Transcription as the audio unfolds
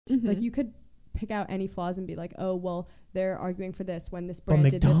Mm-hmm. Like, you could pick out any flaws and be like, oh, well, they're arguing for this when this But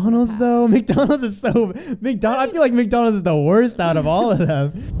brand did this in the McDonald's, past. though, McDonald's is so I feel like McDonald's is the worst out of all of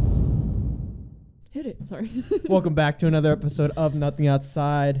them. Hit it. Sorry. Welcome back to another episode of Nothing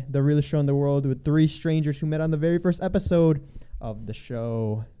Outside, the realest show in the world with three strangers who met on the very first episode of the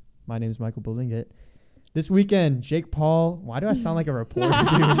show. My name is Michael Bolingit. This weekend, Jake Paul. Why do I sound like a reporter?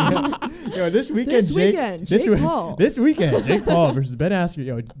 Yo, this weekend, Jake Paul. This weekend, Jake Paul versus Ben Askren.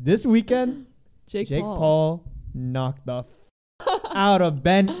 Yo, this weekend, Jake Paul knocked the out of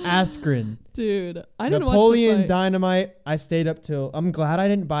Ben Askren. Dude, I didn't watch the Napoleon fight. Dynamite. I stayed up till. I'm glad I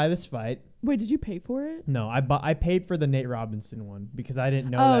didn't buy this fight. Wait, did you pay for it? No, I paid for the Nate Robinson one because I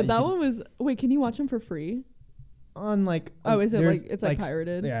didn't know Oh, that that one was. Wait, can you watch them for free? on like. Oh, is it there's, like it's like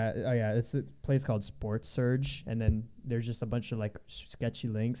pirated? Yeah, oh yeah, it's a place called Sports Surge, and then there's just a bunch of like sketchy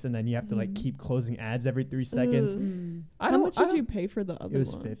links, and then you have to like keep closing ads every 3 seconds. Mm. How much did you pay for the other one? It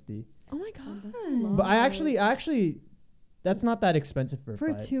was $50. Oh my god. That's a lot. But I actually, that's not that expensive for a For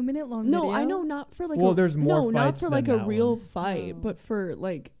a fight. 2 minute long No, video? I know not for like. Well, a, there's more no, not fights for than like a that real one. fight, Oh. but for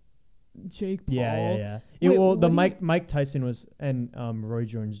like Jake Paul. Yeah. Wait, Well, the what do you- Mike Tyson was and Roy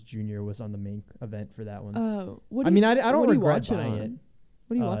Jones Jr. was on the main event for that one. What I do mean, you- I don't what do you regret watch it buying on? it.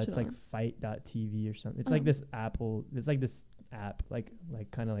 What do you watch It's it like on? fight.tv or something. It's Oh. like this Apple. It's like this app, like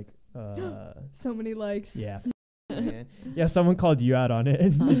kind of like So many likes. yeah. Man. Yeah, someone called you out on it.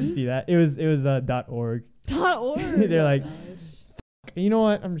 Did you see that? It was .org. .org. They're like, you know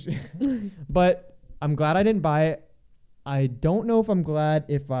what? I'm just but I'm glad I didn't buy it. I don't know if I'm glad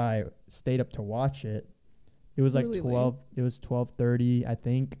if I stayed up to watch it. It was like Really 12. It was 12:30, I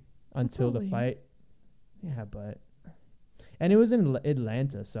think, until the early. fight. Yeah, but and it was in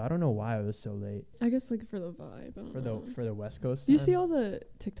Atlanta, so I don't know why it was so late I guess like for the vibe. I don't know. for the West Coast. Do you time. see all the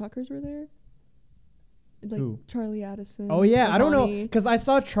TikTokers were there? Like Who? Charlie Addison. Oh yeah, I don't know, Ivani. because I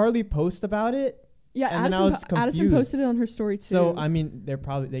saw Charlie post about it. Yeah, and then I Addison, was Addison confused. posted it on her story too. So I mean, they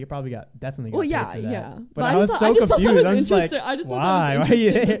probably got definitely. well, got yeah, paid for that. yeah. But I was just so thought that confused. was I'm just like, interesting. I just why? thought that was Why are you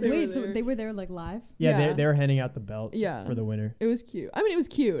interesting that there? they Wait, were so there. they were there like live? Yeah, Yeah. they were handing out the belt Yeah. for the winner. It was cute. I mean, it was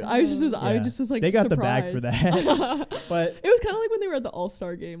cute. I just was Yeah. like They got surprised. the bag for that. But It was kind of like when they were at the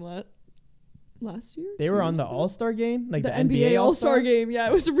All-Star game last year. they 2 were on years the ago? All-Star game, like the the NBA All-Star game. Yeah,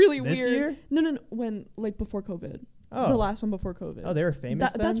 it was really this weird. year. No, when like before COVID. Oh, The last one before COVID. oh, they were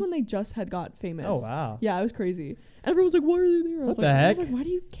famous. That's then? when they just had got famous. Oh wow. Yeah, it was crazy. And everyone was like, "Why are they there?" I was What like, the I was heck? like, why do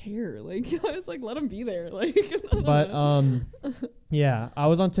you care? Like, I was like, let them be there. Like, I don't But know. yeah, I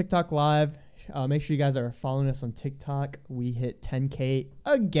was on TikTok Live. Make sure you guys are following us on TikTok. We hit 10K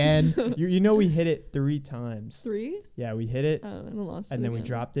again. you know we hit it 3 times. 3? Yeah, we hit it. And then lost And it then we again.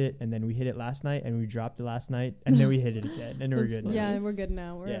 dropped it, and then we hit it last night, and we dropped it last night, and then we hit it again, and we're That's good. funny. now. Yeah, we're good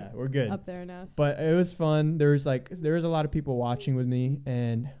now. We're good. Up there enough. But it was fun. There was a lot of people watching with me,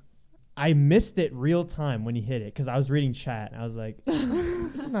 and I missed it real time when he hit it because I was reading chat. And I was like,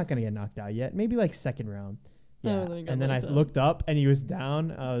 I'm not gonna get knocked out yet. Maybe like second round. Oh, Yeah. then he got And then I knocked out. looked up and he was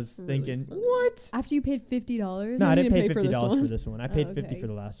down. I was Really thinking, funny. what? After you paid $50? No, I you didn't pay didn't pay for this $50 for one? this one. I Oh, paid 50 okay. for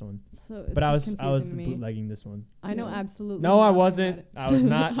the last one. So But I was confusing me. bootlegging this one. I know Yeah. absolutely. No, I nothing wasn't. about it. I was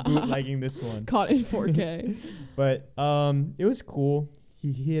not bootlegging this one. Caught in 4K. But it was cool.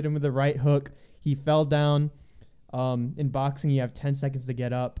 He hit him with the right hook. He fell down. In boxing, you have 10 seconds to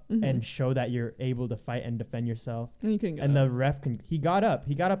get up Mhm. and show that you're able to fight and defend yourself. And you couldn't get And up. the ref he got up.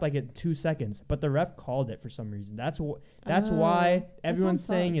 He got up like in 2 seconds, but the ref called it for some reason. That's why that everyone's sounds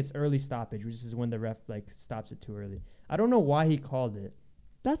saying sus. it's early stoppage, which is when the ref like stops it too early. I don't know why he called it.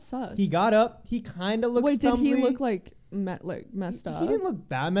 That's sus. He got up. He kind of looked. Wait, did he stumbly. look like messed up? He didn't look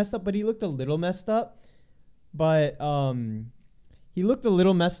that messed up, but he looked a little messed up. But he looked a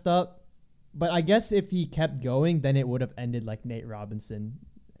little messed up. But I guess if he kept going, then it would have ended like Nate Robinson,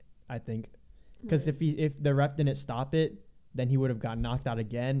 I think. Because Right. if the ref didn't stop it, then he would have got knocked out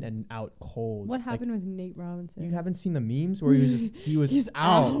again and out cold. What Like, happened with Nate Robinson? you haven't seen the memes where he was He's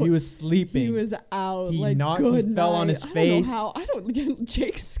out. out. He was sleeping. He was out. He like knocked- good he fell on night. his I don't face. know how. I don't.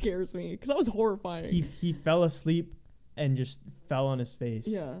 Jake scares me because that was horrifying. he fell asleep and just fell on his face.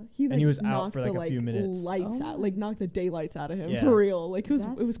 yeah, And he was out knocked for, like, the, a few minutes. Lights Oh out, my- like knocked the daylights out of him Yeah. for real. Like it was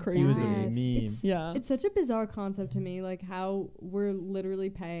That's crazy. He was a bad. meme. yeah, It's such a bizarre concept to me, like how we're literally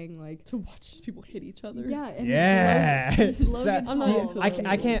paying like to watch just people hit each other. yeah, and Yeah. it's Logan I'm not Paul. into I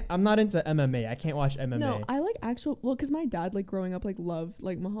that. can't. I'm not into MMA. I can't watch MMA. No, I like actual. Well, because my dad, like growing up, like loved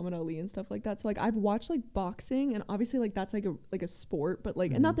like Muhammad Ali and stuff like that. So like I've watched like boxing, and obviously like that's like a sport, but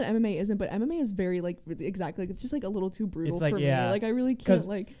like and not that MMA isn't, but MMA is very like exactly like it's just like a little too brutal It's like, for yeah. me. Like I really 'Cause can't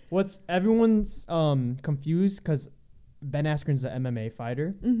like. What's everyone's confused because Ben Askren's an MMA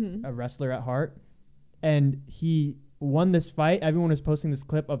fighter, Mm-hmm. a wrestler at heart, and he won this fight, everyone was posting this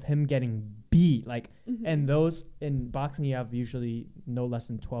clip of him getting beat. Like, Mhm. and those in boxing, you have usually no less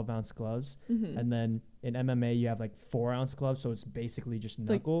than 12-ounce gloves. Mhm. And then in MMA, you have like 4-ounce gloves. So it's basically just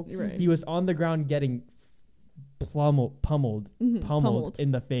knuckle. Right. He was on the ground getting pummeled Mhm.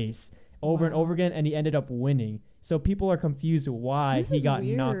 in the face over and Wow. over again, and he ended up winning. So people are confused why This he is got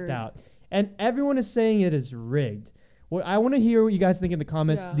knocked weird. out. And everyone is saying it is rigged. Well, I want to hear what you guys think in the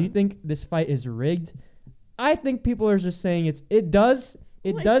comments. Yeah. Do you think this fight is rigged? I think people are just saying it does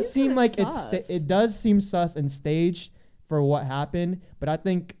Well, it does seems seem kinda like sus. it does seem sus and staged for what happened, but I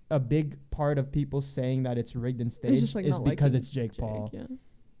think a big part of people saying that it's rigged and It's staged just like is not because liking it's Jake Paul. Yeah.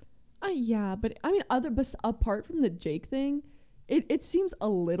 Yeah, but I mean, apart from the Jake thing, it seems a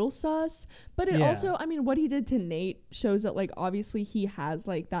little sus. But it Yeah. also, I mean, what he did to Nate shows that like obviously he has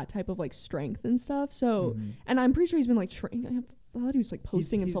like that type of like strength and stuff. So, Mhm. and I'm pretty sure he's been like training. I thought he was like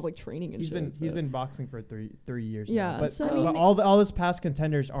posting he's- himself like training and He's shit. been boxing for three years Yeah, now. But, so- but all his past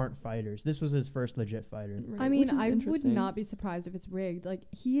contenders aren't fighters. This was his first legit fighter. Right, I mean, which is I would interesting. not be surprised if it's rigged. Like,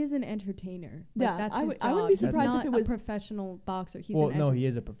 he is an entertainer. Like, Yeah, that's I his would- job. I wouldn't be He's surprised not if it was- a professional boxer. He's Well, an no, he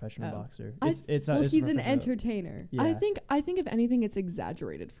is a professional Oh. boxer. I- It's well, it's he's an professional. entertainer. Yeah. I think if anything, it's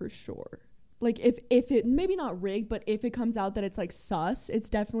exaggerated for sure. Like if it maybe not rigged, but if it comes out that it's like sus, it's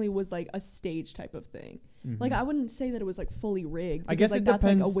definitely was like a stage type of thing. Mhm. Like I wouldn't say that it was like fully rigged. I because, guess like it that's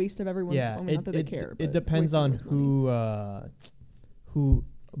like a depends- waste of everyone's. Yeah, I mean, not that they care. But it it's depends wasting on everyone's money. who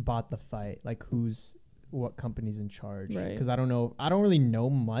bought the fight, like what company's in charge. Right. Because I don't really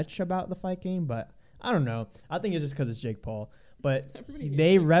know much about the fight game, but I don't know. I think it's just because it's Jake Paul. But Everybody hates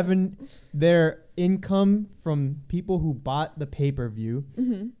they Jake Paul. their income from people who bought the pay-per-view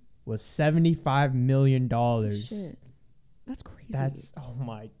Mm-hmm. was $75 million. Shit, that's crazy. That's oh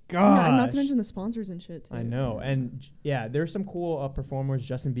my and god. not to mention the sponsors and shit too. I know, and yeah, there's some cool performers.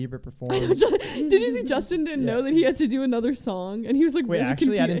 Justin Bieber I know, performed. Did you see Justin didn't Yeah. know that he had to do another song, and he was like, Wait, really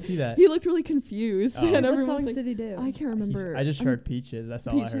actually, I didn't confused. see that. He looked really confused, Oh. and What everyone was songs like, did he do? I can't remember. I just I'm- heard Peaches. That's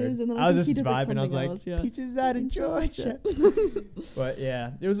all I heard. Peaches, and then I was think he just did, like, vibing. I was something like, else, yeah. Peaches out in Georgia. But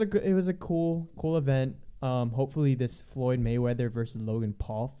yeah, it was a cool event. Hopefully this Floyd Mayweather versus Logan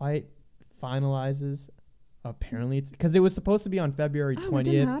Paul fight finalizes. Apparently it's because it was supposed to be on February Oh, it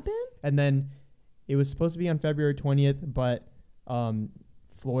didn't 20th, happen? and then it was supposed to be on February 20th, but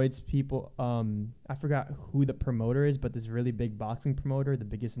Floyd's people, I forgot who the promoter is, but this really big boxing promoter, the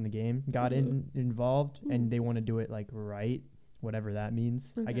biggest in the game, got involved, and they want to do it like right, whatever that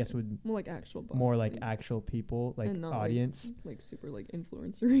means. I Okay. guess with More like actual more like boxing. actual people, like And not, audience. like super like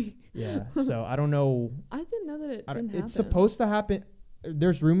influencery. Yeah. So I don't know. I didn't know that it I don't- didn't happen. it's supposed to happen.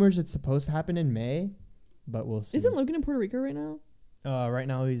 There's rumors it's supposed to happen in May, but we'll see. Isn't Logan in Puerto Rico right now? Right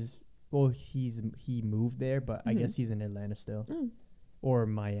now he moved there, but I Mhm. guess he's in Atlanta still, Oh, or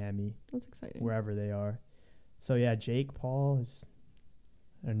Miami, that's exciting. wherever they are. So yeah, Jake Paul is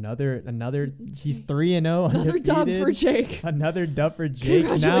another. He's Jake. 3-0. Another dub for Jake. Another dub for Jake.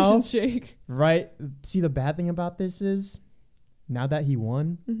 Now, Congratulations, Jake. right? See, the bad thing about this is, now that he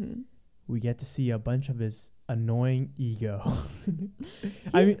won, Mm-hmm. we get to see a bunch of his annoying ego.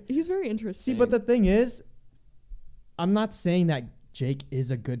 I mean, He's very interesting. see, but the thing is, I'm not saying that Jake is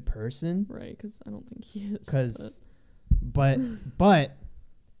a good person, right, because I don't think he is. but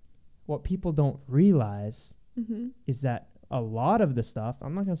what people don't realize Mm-hmm. is that a lot of the stuff,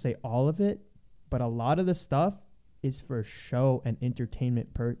 I'm not going to say all of it, but a lot of the stuff is for show and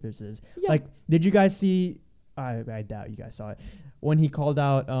entertainment purposes. Yeah. Like, did you guys see, I doubt you guys saw it, when he called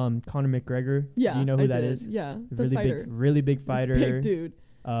out Conor McGregor? Yeah, Do you know who I that did. is? Yeah, the Really fighter. really big fighter. Big dude.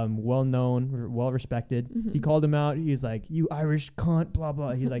 Well known, well respected. He Mhm. called him out. He's like, "You Irish cunt," blah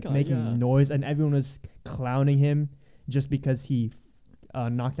blah. He's my like God, making yeah. noise, and everyone was clowning him just because he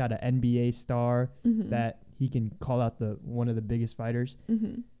knocked out an NBA star Mhm. that he can call out one of the biggest fighters.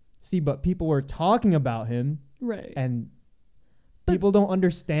 Mhm. See, but people were talking about him, Right. and But- people don't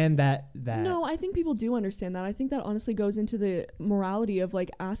understand that. No, I think people do understand that. I think that honestly goes into the morality of like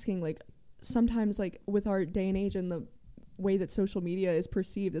asking, like sometimes like with our day and age and the way that social media is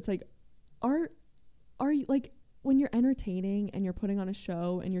perceived, it's like, are you like when you're entertaining and you're putting on a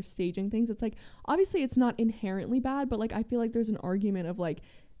show and you're staging things, it's like obviously it's not inherently bad, but like I feel like there's an argument of like,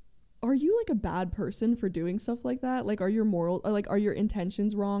 are you like a bad person for doing stuff like that? Like, are your moral, or like, are your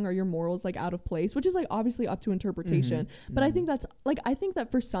intentions wrong? Are your morals like out of place? Which is like obviously up to interpretation. But I think that's like, I think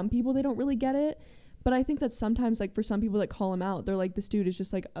that for some people they don't really get it. But I think that sometimes like for some people that call him out, they're like, this dude is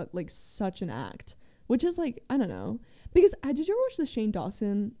just like such an act, which is like, I don't know. Because did you ever watch the Shane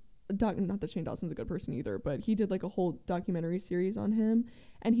Dawson not that Shane Dawson's a good person either, but he did like a whole documentary series on him,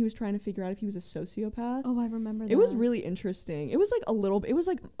 and he was trying to figure out if he was a sociopath. Oh, I remember that. It was really interesting. It was like it was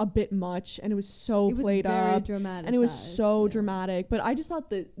like a bit much, and it was so It was played very up, dramatic, and it was so dramatic. But I just thought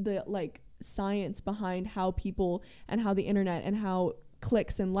the like science behind how people and how the internet and how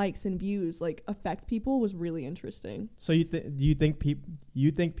clicks and likes and views like affect people was really interesting. So do you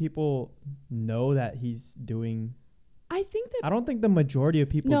think people know that he's doing? I think that I don't think the majority of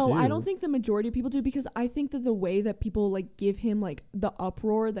people do. No, I don't think the majority of people do, because I think that the way that people like give him like the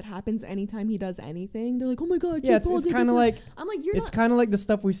uproar that happens anytime he does anything, they're like, oh my god, Yeah, Jake Paul it's did kind of this." like I'm like, you're it's not kind of like the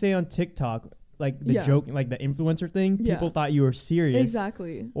stuff we say on TikTok, like the Yeah. joke, like the influencer thing. Yeah. People thought you were serious,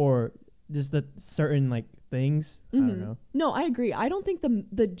 exactly. or just the certain like things. I don't know. No, I agree. I don't think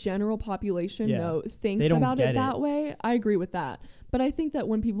the general population Yeah. thinks They don't about get it that way. I agree with that. But I think that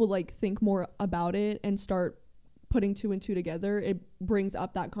when people like think more about it and start putting two and two together, it brings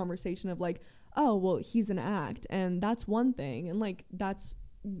up that conversation of like, oh, well, he's an act, and that's one thing, and like that's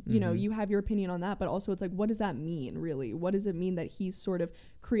you know, you have your opinion on that, but also it's like, what does that mean really? What does it mean that he's sort of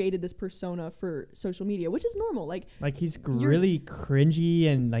created this persona for social media, which is normal? Like He's really cringy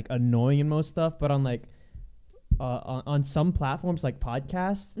and like annoying in most stuff, but on like on some platforms like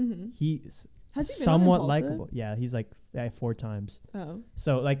podcasts, he's Has he been somewhat on Impulsive? likable. Yeah, he's like 4 times. Oh,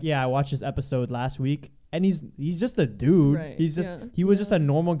 So like, yeah, I watched this episode last week, and he's just a dude. Right, He's just yeah. he was just a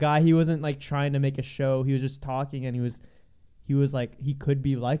normal guy. He wasn't like trying to make a show. He was just talking, and he was like, he could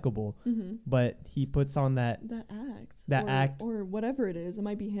be likable, but he puts on that act or whatever it is. It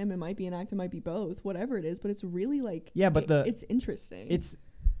might be him, it might be an act, it might be both, whatever it is, but it's really like, yeah, but it's interesting.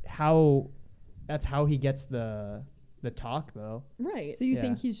 that's how he gets the talk though. Right. So you Yeah.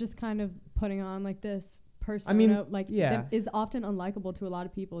 think he's just kind of putting on like this persona, I mean, like yeah. that is often unlikable to a lot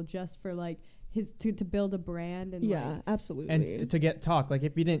of people, just for like his to build a brand and Yeah, like, absolutely. And to get talk, like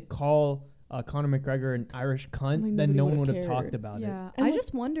if you didn't call Conor McGregor an Irish cunt, Like, then nobody no one would've would have cared. talked about it. yeah. And I like-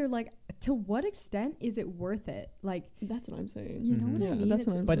 just wonder, like, to what extent is it worth it? Like, That's what I'm saying. you know Mhm. what I Yeah, mean? that's It's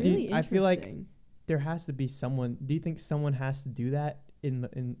what I'm But saying. really I feel like interesting. there has to be someone. Do you think someone has to do that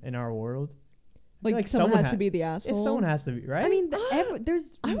in our world? I feel Like someone has ha- to be the asshole. Someone has to be, right? I mean,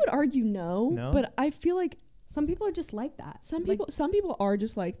 there's I would argue no, No? but I feel like some people are just like that. some Like, people are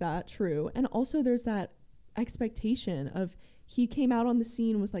just like that, true. And also there's that expectation of, he came out on the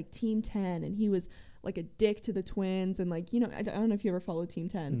scene with like Team 10, and he was like a dick to the twins, and like, you know, I don't know if you ever followed Team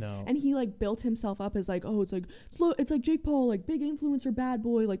 10. No. And he like built himself up as like, oh, it's like Jake Paul, like big influencer, bad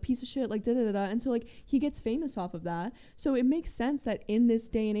boy, like piece of shit, like da da da da. And so like he gets famous off of that. So it makes sense that in this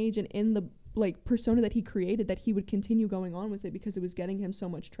day and age and in the like persona that he created, that he would continue going on with it because it was getting him so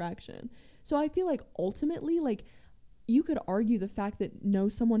much traction. So I feel like ultimately, like, you could argue the fact that no,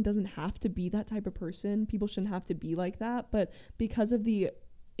 someone doesn't have to be that type of person. People shouldn't have to be like that. But because of the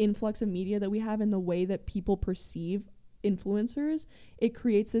influx of media that we have and the way that people perceive influencers, it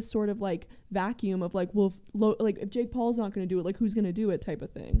creates this sort of like vacuum of like, well, if Jake Paul's not going to do it, like who's going to do it type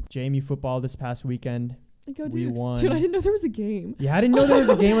of thing. JMU football this past weekend. Like, oh, We won. dude, I didn't know there was a game. Yeah, I didn't know there was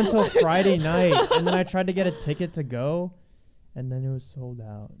a game until Friday night, and then I tried to get a ticket to go, and then it was sold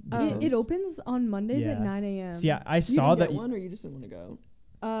out. Oh. it because- opens on Mondays at Yeah. 9 a.m. See, I You saw didn't that. get one, or you just didn't want to go?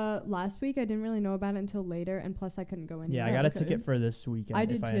 Last week I didn't really know about it until later, and plus I couldn't go in. Yeah, I Oh, got a okay. ticket for this weekend I if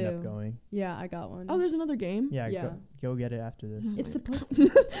did I end up too. going. Yeah, I got one. Oh, there's another game. Yeah, Yeah. Go get it after this. It's supposed to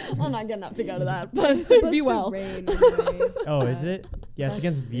I'm not getting up to go to that, but it's supposed be to well. rain anyway. Oh, is it? Yeah, it's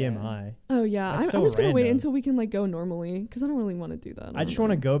That's- against VMI. Oh yeah, That's I'm so just gonna wait random. until we can like go normally, because I don't really want to do that. I just want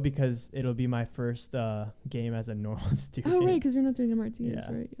to go because it'll be my first game as a normal student. Oh right, because you're not doing MRTs,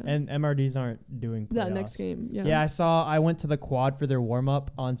 Yeah. right? Yeah. And MRDs aren't doing playoffs. that next game, yeah. Yeah, I went to the quad for their warm up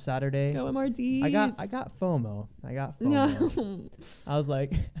on Saturday. Go MRDs. I got FOMO. No. I was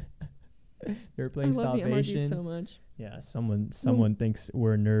like, they were I playing love the Salvation. MRDs so much. Yeah, someone thinks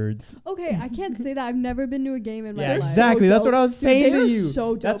we're nerds. Okay, I can't say that. I've never been to a game in my Yeah, life. exactly. so That's what I was Dude, saying they to are you.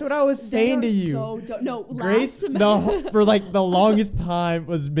 so dope. That's what I was saying to They are you. So dope. No, Grace, last for like the longest time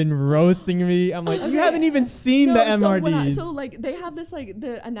was been roasting me. I'm like, you haven't even seen the MRDs. So like they have this like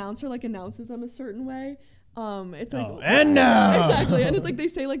the announcer like announces them a certain way. It's like and now exactly, and it's like they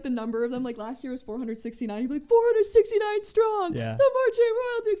say like the number of them. Like last year was 469. You'd be like 469 strong. Yeah. The Marching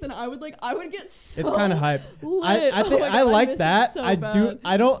Royal Dukes, and I would get so. It's kind of hype. lit. I Oh think my I God, like miss it that. so I do. bad.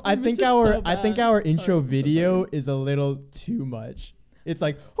 I don't. I miss think it our so I think bad. our Sorry, intro I'm so video sorry. is a little too much. It's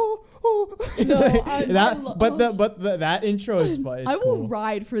like It's No, like I that. lo- but that intro is fun. It's I will cool.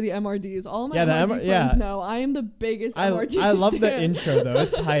 ride for the MRDs. All my Yeah, the MRD MR friends yeah. know I am the biggest I MRD I love the stan. intro though.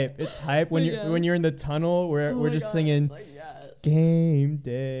 It's hype. It's hype when Yeah. you're in the tunnel where Oh we're my just God, singing. it's like, yes. game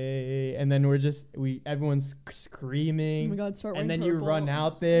day, and then everyone's Oh screaming, my god, start wearing and then you purple. run I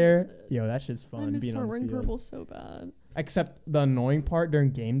out miss there. it. Yo, that shit's I fun miss being start on the wearing field. purple so bad. Except the annoying part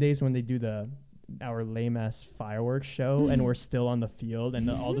during game days when they do our lame ass fireworks show and we're still on the field and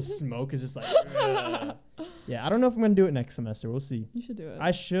all the smoke is just like. Ugh. Yeah, I don't know if I'm gonna do it next semester. We'll see. You should do it.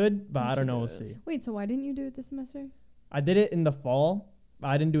 I should, but You I don't should know. do We'll it. see. Wait, so why didn't you do it this semester? I did it in the fall. But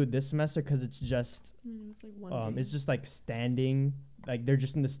I didn't do it this semester because it's just It's like one game. it's just like standing, like they're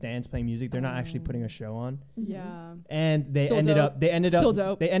just in the stands playing music. They're not actually putting a show on. Mhm. Yeah. And they Still ended dope. up they ended Still up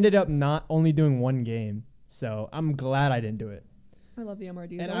dope. they ended up not only doing one game. So I'm glad I didn't do it. I love the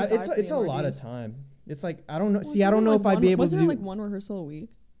MRDs. And I would die for the it's a lot of MRDs. time. It's like I don't know. Well, See, I don't wasn't know like if I'd one- be able to wasn't do there like one rehearsal a week?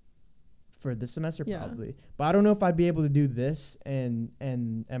 for this semester Yeah. probably, but I don't know if I'd be able to do this and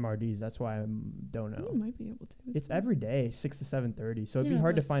MRDs. That's why I don't I think know. you might be able to. It's fine. every day, 6 to 7:30. So it'd be Yeah,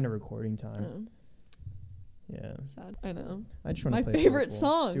 hard to but- find a recording time. Yeah, Sad. I know. I just want My to play favorite purple.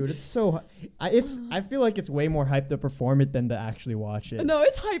 song. dude. It's so. I feel like it's way more hype to perform it than to actually watch it. No,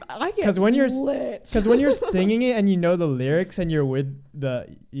 it's hype. I get 'Cause when you're lit. Because when you're singing it and you know the lyrics and you're with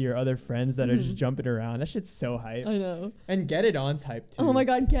your other friends that are just Mhm. jumping around, that shit's so hype. I know. And Get It On's hype too. Oh my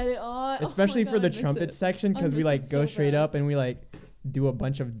god, get it on. Especially oh my for god, the I miss trumpet it. section I because we miss like it go so straight bad. up and we like do a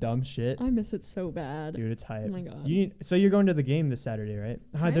bunch of dumb shit. I miss it so bad. Dude, it's hype. Oh my god. So you're going to the game this Saturday, right?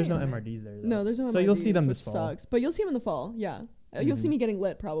 There's no I am. MRDs there. Though. No, there's no. So you'll see MRDs, them which this fall. Sucks, but you'll see them in the fall. Yeah, you'll see Mhm. me getting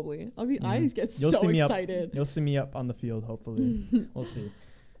lit probably. I Mhm. just get You'll so see me up. excited. You'll see me up on the field. Hopefully, we'll see.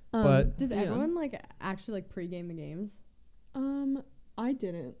 Um, But- Does yeah. everyone like actually like pregame the games? I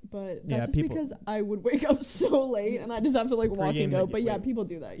didn't, but that's Yeah, just people- because I would wake up so late and I just have to like walk Pregame and go. the But yeah, wait. people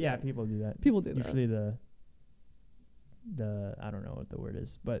do that. Yeah, people do that. People do that. Usually the I don't know what the word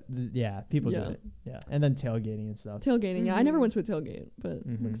is, but yeah, people Yeah. do it. Yeah, and then tailgating and stuff. Tailgating. Yeah, I never Mhm. went to a tailgate, but it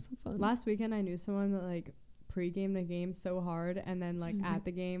Mhm. looks so fun. Last weekend, I knew someone that like pregame the game so hard, and then like at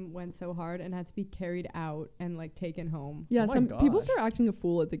the game went so hard and had to be carried out and like taken home. Yeah, Oh my some people gosh. start acting a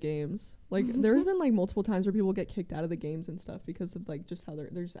fool at the games. Like there's been like multiple times where people get kicked out of the games and stuff because of like just how they're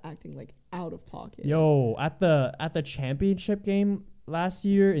just acting like out of pocket. Yo, at the championship game last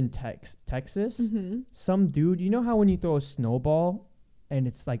year in Texas, Mm-hmm. some dude, you know how when you throw a snowball and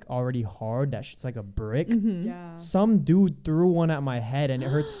it's like already hard, that shit's like a brick. Mm-hmm. Yeah. Some dude threw one at my head and it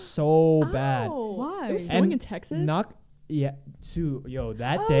hurt so bad. Why? It was snowing And in Texas. Knock, yeah. So yo,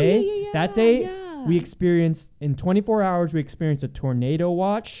 that Oh, day, yeah, yeah, that day, yeah. we experienced in 24 hours. We experienced a tornado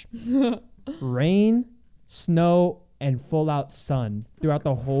watch, rain, snow, and full out sun throughout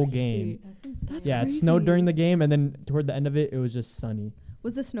the whole game. That's insane. That's Yeah, it snowed crazy. during the game, and then toward the end of it, it was just sunny.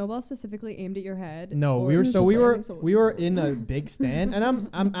 Was the snowball specifically aimed at your head? No, or- we were was so just we like- I were think someone we was were doing in a big stand, and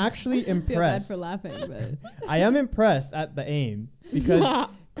I'm actually Feel bad impressed. for laughing, but I am impressed at the aim because Oh,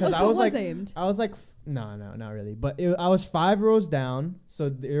 I so was it like aimed. I was like no, not really, but I was 5 rows down, so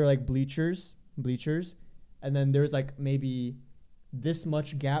there were like bleachers, and then there's like maybe this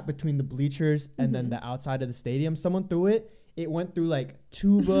much gap between the bleachers and then Mhm. the outside of the stadium. Someone threw it. It went through like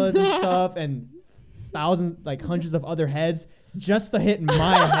tubas and stuff and thousands, like hundreds of other heads just to hit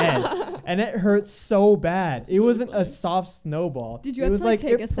my head, and it hurt so bad. It wasn't a soft snowball. Did you it have was to, like,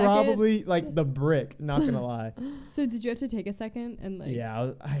 take it a second? probably like the brick. Not gonna lie. So did you have to take a second and like?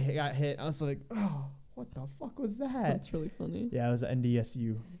 Yeah, I got hit. I was like, oh, what the fuck was that? That's really funny. Yeah, it was an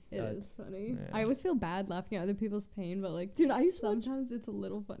NDSU. It is funny. Yeah. I always feel bad laughing at other people's pain, but like, Dude, I used to watch. sometimes it's a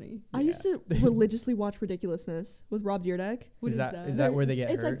little funny. I used to religiously watch Ridiculousness with Rob Dyrdek. What is that is that where they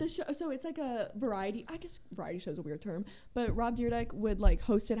get It's hurt? like the show. So it's like a variety. I guess variety show is a weird term, but Rob Dyrdek would like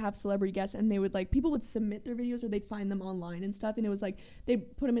host it, have celebrity guests, and they would like people would submit their videos or they'd find them online and stuff. And it was like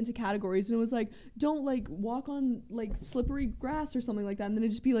they'd put them into categories, and it was like don't like walk on like slippery grass or something like that. And then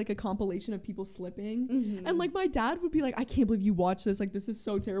it'd just be like a compilation of people slipping. Mm-hmm. And like my dad would be like, I can't believe you watch this. Like this is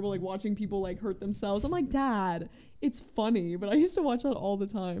so terrible. Like watching people like hurt themselves. I'm like, Dad, it's funny. But I used to watch that all the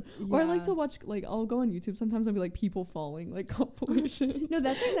time. Or I like to watch like I'll go on YouTube. Sometimes I'll be like people falling like compilations. No,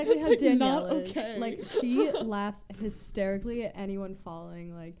 that's exactly It's, how like, Danielle not is. okay. Like she laughs hysterically at anyone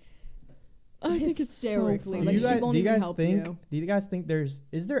falling. Like I think it's so hysterically. funny. Like, do she won't you even guys help think? you. Do you guys think is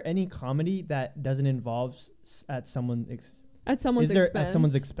there any comedy that doesn't involve at someone At someone's is there expense. at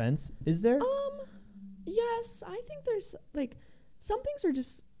someone's expense? Is there? Yes, I think there's like some things are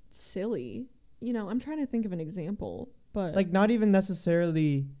just silly. You know, I'm trying to think of an example, but Like not even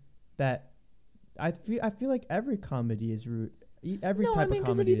necessarily that. I feel like every comedy is rude. Every no, type I mean, of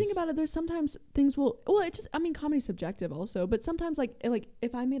because if comedy you think is. about it, there's sometimes things will. Well, it just. I mean, comedy's subjective also, but sometimes like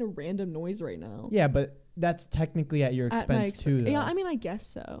if I made a random noise right now. Yeah, but that's technically at your at my expense too. Though. Yeah, I mean, I guess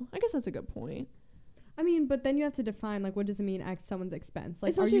so. I guess that's a good point. I mean, but then you have to define, like, what does it mean at someone's expense?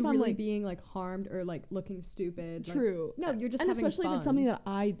 Like, Especially are if you I'm, really like- being, like, harmed or, like, looking stupid? Like, True. no, you're just and having especially fun. if it's something that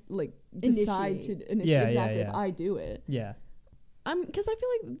I like decide Initiate. to initiate. Yeah, exactly. yeah. If I do it, Yeah. because I feel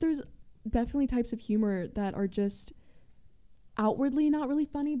like there's definitely types of humor that are just outwardly not really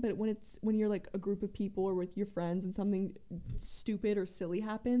funny, but when you're like a group of people or with your friends and something stupid or silly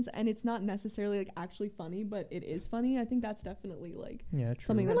happens and it's not necessarily like actually funny, but it is funny, I think that's definitely like Yeah, true.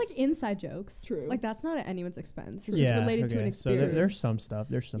 Something Or, that's like, inside jokes. true. Like, that's not at anyone's expense. It's yeah, just related to an okay. So experience. there's some stuff.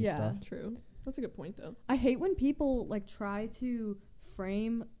 There's some Yeah. stuff. true. That's a good point though. I hate when people, like, try to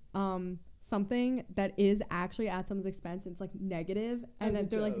frame something that is actually at someone's expense. It's, like, negative. As And a then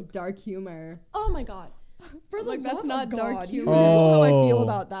they're, like, joke. dark humor. Oh my god. For the Like, that's love not of dark God, humor. You know how I feel Oh,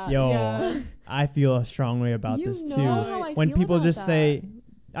 about that. Yo, Yeah. I feel a strong way about You this know too. how I When feel people about just that. say,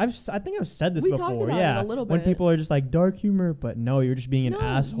 I think I've said this We before. talked about it yeah, a little when bit. people are just like dark humor, but no, you're just being an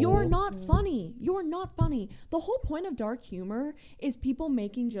asshole. You're not funny. You're not funny. The whole point of dark humor is people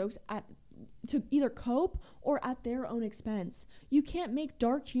making jokes to either cope or at their own expense. You can't make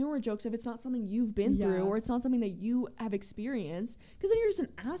dark humor jokes if it's not something you've been Yeah. through or it's not something that you have experienced, because then you're just an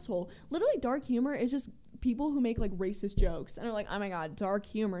asshole. Literally, dark humor is just people who make like racist jokes and are like, oh my god, dark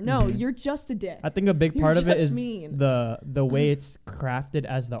humor. No, Mhm. you're just a dick. I think a big You're part of it just is mean. the way it's crafted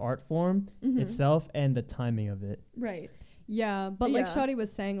as the art form Mhm. itself and the timing of it. Right. Yeah, but like Yeah. Shadi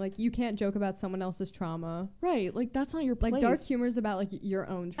was saying, like, you can't joke about someone else's trauma. Right. Like that's not your place. Like, dark humor is about, like, your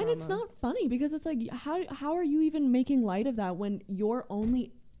own trauma. And it's not funny because it's like how are you even making light of that when your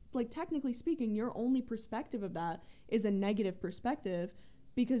only, like, technically speaking, your only perspective of that is a negative perspective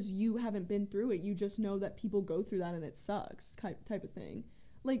because you haven't been through it. You just know that people go through that and it sucks type of thing.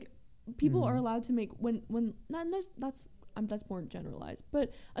 Like people are allowed to make when and that's more generalized,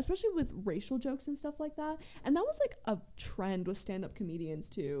 but especially with racial jokes and stuff like that. And that was like a trend with stand-up comedians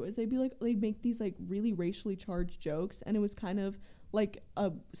too, is they'd make these like really racially charged jokes, and it was kind of like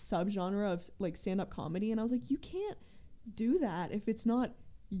a subgenre of like stand-up comedy. And I was like, you can't do that if it's not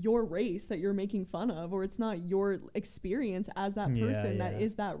your race that you're making fun of, or it's not your experience as that Yeah, person that yeah.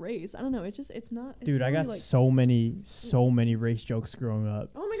 is that race. I don't know. It's not. It's Dude, I really, got like, so many race jokes growing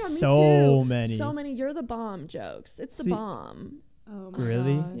up. oh my god, me so too. many. So many. You're the bomb jokes. It's the See- bomb. Oh my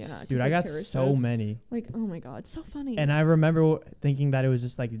Really? gosh. Yeah, 'cause, Dude, I like, got terrorist so jokes. many. Like, oh my god, it's so funny. And I remember thinking that it was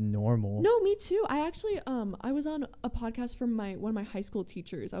just like normal. No, me too. I actually I was on a podcast from one of my high school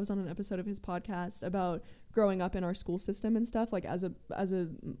teachers. I was on an episode of his podcast about growing up in our school system and stuff, like as a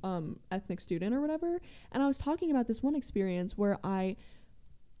ethnic student or whatever. And I was talking about this one experience where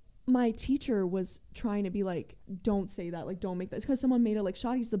my teacher was trying to be like, don't say that, like, don't make that. It's because someone made it like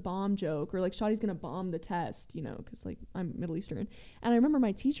Shadi's the bomb joke, or like Shadi's gonna bomb the test, you know, because like I'm Middle Eastern. And I remember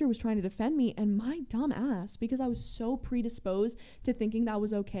my teacher was trying to defend me, and my dumb ass, because I was so predisposed to thinking that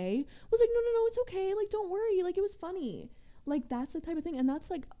was okay, was like, no, it's okay, like, don't worry, like, it was funny. Like, that's the type of thing. And that's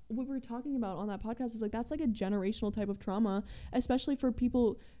like what we were talking about on that podcast, is like that's like a generational type of trauma, especially for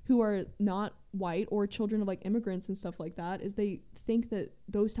people who are not white or children of like immigrants and stuff like that, is they think that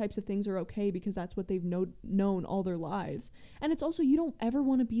those types of things are okay because that's what they've known all their lives. And it's also, you don't ever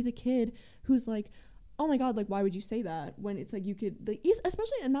want to be the kid who's like, oh my god, like, why would you say that, when it's like you could, like,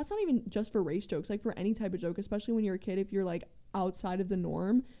 especially, and that's not even just for race jokes, like for any type of joke, especially when you're a kid, if you're like outside of the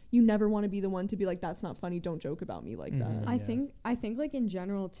norm, you never want to be the one to be like, that's not funny, don't joke about me like Mhm. that. I Yeah. think like in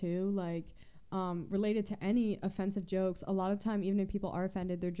general too, like related to any offensive jokes, a lot of time, even if people are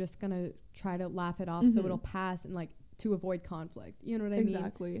offended, they're just gonna try to laugh it off so Mhm. it'll pass, and like to avoid conflict. You know what I mean?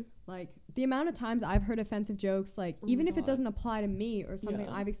 Exactly. Like the amount of times I've heard offensive jokes, like Oh even my if it God. doesn't apply to me or something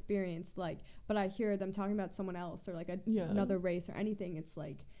Yeah. I've experienced, like, but I hear them talking about someone else or like Yeah. another race or anything, it's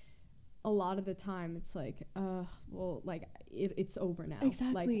like a lot of the time it's like, well, like it's over now.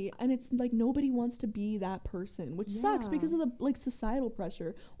 Exactly. Like, And it's like nobody wants to be that person, which sucks Yeah. because of the like societal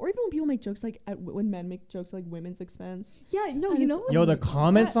pressure, or even when people make jokes like when men make jokes like women's expense. yeah, no, And you it's- know what's Yo, the like-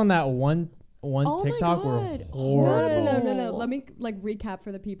 comments on that one Oh my TikTok were God. horrible. No. Let me like recap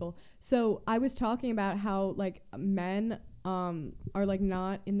for the people. So I was talking about how like men are like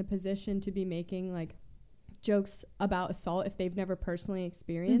not in the position to be making like jokes about assault if they've never personally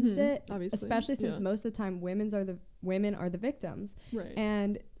experienced Mhm, it. obviously, Especially since yeah. most of the time women are the victims. Right.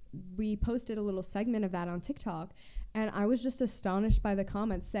 And we posted a little segment of that on TikTok, and I was just astonished by the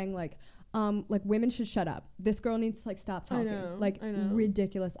comments saying like women should shut up. This girl needs to like stop I talking. know, Like I know.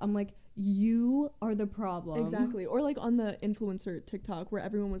 ridiculous. I'm like, you are the problem. Exactly. Or like on the influencer TikTok where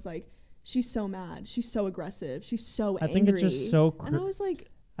everyone was like, she's so mad, she's so aggressive, she's so I angry. think it's just so and I was like,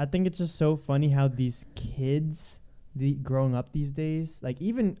 I think it's just so funny how these kids, growing up these days, like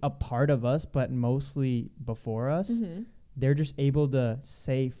even a part of us, but mostly before us, mhm. they're just able to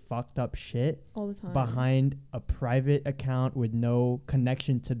say fucked up shit all the time behind a private account with no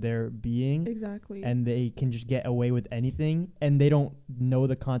connection to their being. Exactly. And they can just get away with anything, and they don't know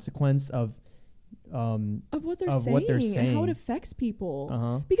the consequence of what they're of saying, what they're and how saying. it affects people.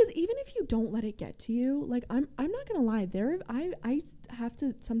 Uh-huh. Because even if you don't let it get to you, like I'm not gonna lie, I have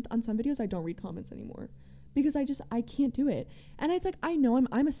to on some videos I don't read comments anymore because I can't do it. And it's like I know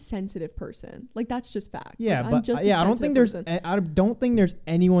I'm a sensitive person. Like that's just fact. Yeah, like, but I'm just a I don't think sensitive there's person. I don't think there's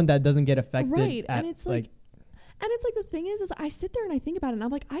anyone that doesn't get affected. Right, at, and it's like the thing is I sit there and I think about it and I'm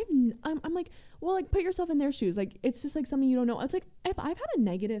like I'm like, well, like put yourself in their shoes. Like it's just like something you don't know. It's like if I've had a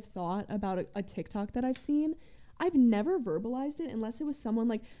negative thought about a TikTok that I've seen, I've never verbalized it unless it was someone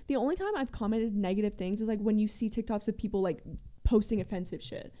like the only time I've commented negative things is like when you see TikToks of people like posting offensive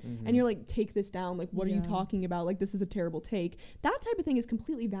shit and you're like, take this down. Like, what are you talking about? Like, this is a terrible take. That type of thing is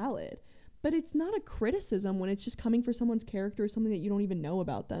completely valid. But it's not a criticism when it's just coming for someone's character or something that you don't even know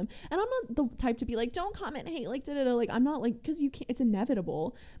about them. And I'm not the type to be like, don't comment hate, like, da-da-da. Like, I'm not like, because you can't, it's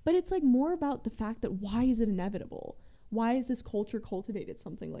inevitable. But it's like more about the fact that why is it inevitable? Why is this culture cultivated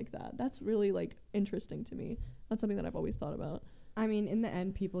something like that? That's really like interesting to me. That's something that I've always thought about. I mean, in the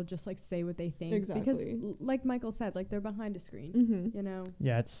end, people just like say what they think. Exactly. Because like Michael said, like they're behind a screen, Mm-hmm. you know?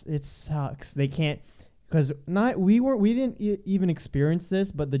 Yeah, it sucks. They can't, because we didn't even experience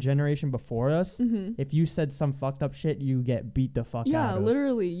this, but the generation before us, Mm-hmm. if you said some fucked up shit, you get beat the fuck out. Yeah, of.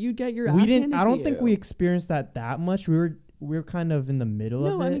 literally, you'd get your We ass didn't. handed I to don't think you. we experienced that much. We were kind of in the middle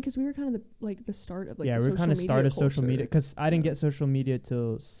of it. No, I mean, because we were kind of the start of like yeah, the we were kind of start of social media. Because I didn't get social media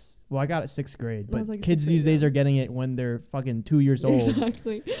till I got it 6th grade, I was but like kids 6th these grade, days yeah. are getting it when they're fucking 2 years old.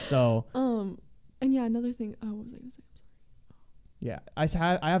 Exactly. So and yeah, another thing. Oh, what was I gonna say? yeah,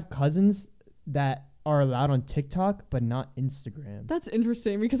 I have cousins that are allowed on TikTok but not Instagram. That's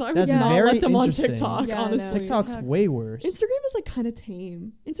interesting because I would That's not very let them on interesting. TikTok. Yeah, no, honestly, TikTok's TikTok. way worse. Instagram is like kind of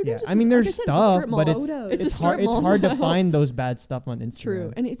tame. Instagram. Yeah, Just I mean, like there's I said, stuff, it's a strip but mall. Photos. It's a it's strip hard. It's mall hard to now. find those bad stuff on Instagram.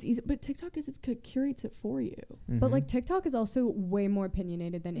 True, and it's easy. But TikTok curates it for you. But Mhm. like TikTok is also way more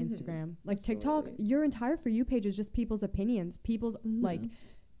opinionated than Mhm. Instagram. Like TikTok, Absolutely. your entire For You page is just people's opinions. People's like,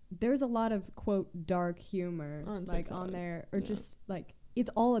 there's a lot of quote dark humor On like on TikTok, there, or yeah. just like it's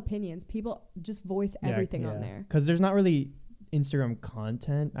all opinions. People just voice everything on there. Because there's not really Instagram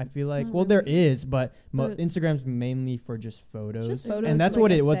content. I feel like, Not well, there really. is, but But- Instagram's mainly for just photos, Just photos, and that's like,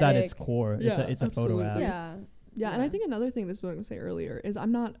 what it was at its aesthetic. core. Yeah, it's a photo app. absolutely. Yeah. Yeah, and I think another thing, this is what I was going to say earlier, is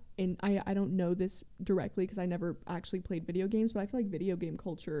I'm not in, I don't know this directly because I never actually played video games, but I feel like video game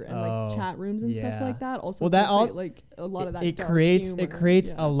culture and like Oh, chat rooms and stuff yeah. like that also Well, that all- cultivate, like a lot of that It dark creates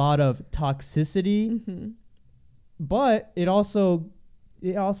humor. a lot of toxicity, Mm-hmm. but it also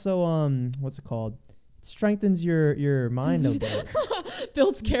what's it called? It strengthens your mind a bit.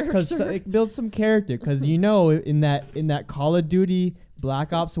 Builds Because character. it builds some character. Because you know, in that Call of Duty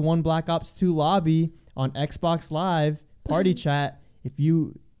Black Ops 1, Black Ops 2 lobby on Xbox Live party chat,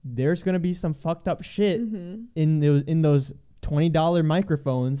 there's gonna be some fucked up shit Mm-hmm. in those $20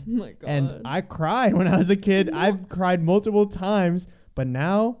 microphones. Oh my god. And I cried when I was a kid. I've cried multiple times, but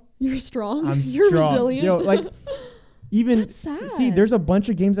now You're strong. I'm You're strong. resilient. Yo, like even That's see, sad. there's a bunch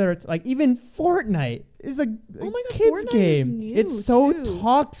of games that are like even Fortnite is a Oh my God, kids Fortnite is game. new, It's so too.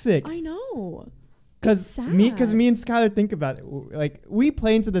 toxic. I know. Because It's me sad. and Skylar think about it. Like we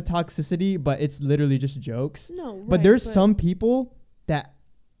play into the toxicity, but it's literally just jokes. No, right, But there's some people that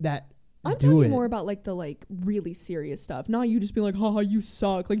I'm do talking it. more about like the like really serious stuff. Not you just being like, haha, you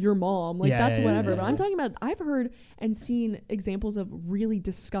suck, like your mom. Like Yeah, that's yeah, whatever. yeah, But yeah. I'm talking about I've heard and seen examples of really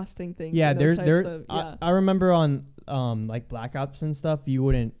disgusting things. Yeah, in those there's types of, yeah. I remember on like Black Ops and stuff, you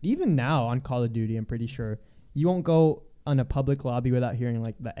wouldn't, even now on Call of Duty, I'm pretty sure you won't go on a public lobby without hearing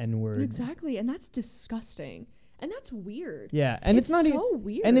like the N word. Exactly. And that's disgusting. And that's weird. Yeah, and it's not so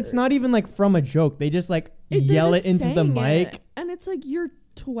weird. and it's not even like from a joke. They just like They're yell it just into the saying mic. it, and it's like you're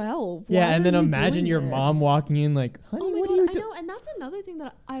 12. Yeah, Why and then are you imagine doing your this? mom walking in like, honey, Oh my what god, are you I doing? know, and that's another thing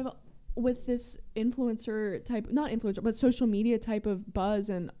that I've with this influencer type, not influencer, but social media type of buzz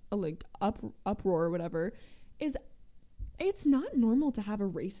and like uproar or whatever, is it's not normal to have a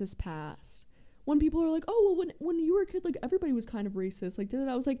racist past. When people are like, oh well, when you were a kid, like everybody was kind of racist, like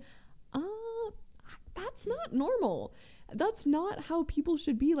I was like, that's not normal. That's not how people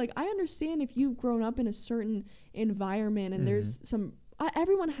should be. Like I understand if you've grown up in a certain environment and there's some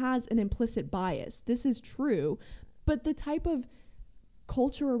everyone has an implicit bias. This is true. But the type of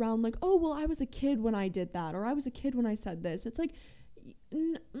culture around like, oh, well, I was a kid when I did that, or I was a kid when I said this. It's like,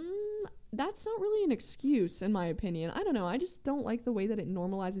 that's not really an excuse, in my opinion. I don't know. I just don't like the way that it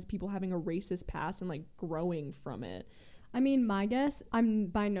normalizes people having a racist past and like growing from it. I mean, my guess, I'm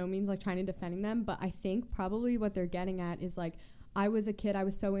by no means like trying to defending them, but I think probably what they're getting at is like, I was a kid, I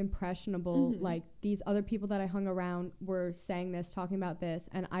was so impressionable, like these other people that I hung around were saying this, talking about this,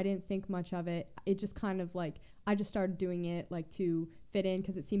 and I didn't think much of it. It just kind of like, I just started doing it like to fit in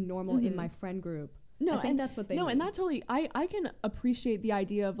because it seemed normal in my friend group. No, I think that's what they No, mean. and that totally, I can appreciate the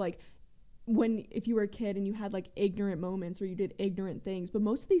idea of like, if you were a kid and you had like ignorant moments or you did ignorant things, but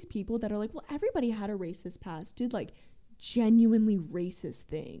most of these people that are like, well, everybody had a racist past, did like genuinely racist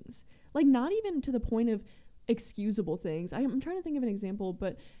things, like not even to the point of excusable things. I'm trying to think of an example,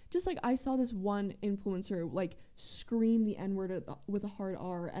 but just like I saw this one influencer like scream the N-word with a hard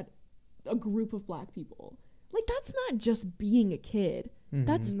R at a group of black people. Like that's not just being a kid.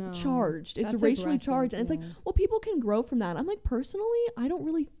 That's charged. It's That's racially aggressive, charged, and it's like, well, people can grow from that. I'm like, personally, I don't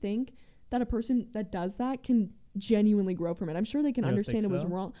really think that a person that does that can genuinely grow from it. I'm sure they can understand it was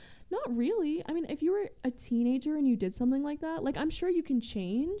wrong. Not really. I mean, if you were a teenager and you did something like that, like I'm sure you can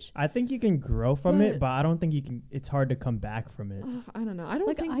change. I think you can grow from it, but I don't think you can. It's hard to come back from it. I don't know. I don't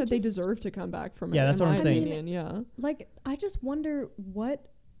Like, think that they deserve to come back from it. Yeah, that's in what my I'm saying. opinion, yeah. Like, I just wonder what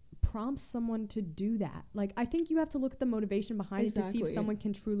prompts someone to do that. Like, I think you have to look at the motivation behind it to see if Exactly. someone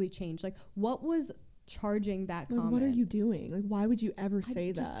can truly change. Like, what was charging that Like, comment? what are you doing? Like, why would you ever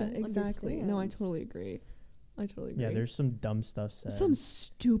say just that? don't Exactly. No, I understand. totally agree. Yeah, there's some dumb stuff said. some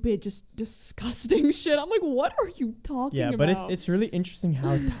stupid, just disgusting shit. I'm like, what are you talking about? Yeah, but it's really interesting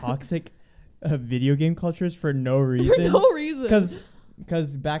how toxic video game culture is for no reason. For no reason.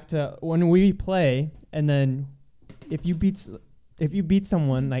 Because back to when we play, and then if you beat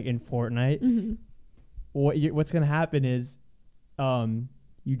someone like in Fortnite, what's gonna happen is,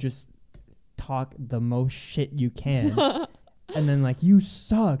 you just talk the most shit you can, and then like you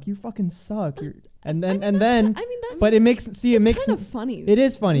suck, you fucking suck, and then but it makes kind of funny. it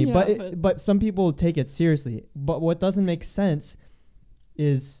is funny, Yeah, but some people take it seriously. But what doesn't make sense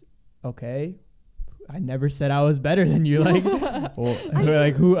is, okay, I never said I was better than you. Like, well,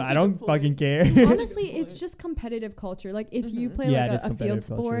 like who? I don't fucking care. Honestly, it's just competitive culture. Like, if you play Yeah, it like is a field competitive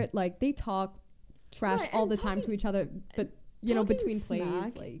sport, culture. like they talk trash Right, all and the time to each other, but you know, talking between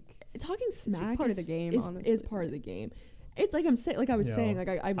smack, plays, like talking it's smack just part is of the game. is honestly, part of the game. It's like I'm saying, like I was saying, like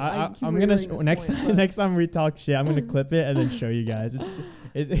I keep I'm gonna reiterating this next point, time but- next time we talk shit, I'm gonna clip it and then show you guys.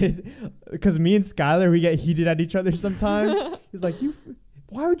 It because me and Skylar, we get heated at each other sometimes. He's like,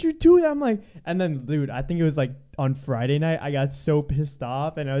 why would you do that? I'm like, and then dude, I think it was like on Friday night, I got so pissed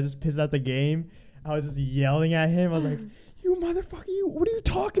off and I was just pissed at the game. I was just yelling at him. I was like, you motherfucker, what are you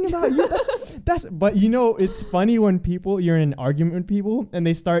talking about? That's but you know, it's funny when you're in an argument with people and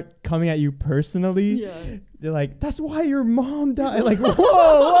they start coming at you personally. Yeah. They're like, that's why your mom died. Like,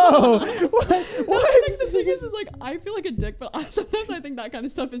 whoa, what? Like, the thing is like I feel like a dick, but sometimes I think that kind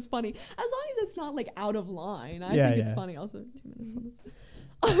of stuff is funny as long as it's not like out of line. I think it's funny. Also, 2 minutes on this.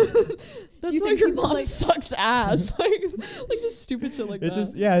 That's you why think your people, mom like- sucks ass. like just stupid shit like It's that.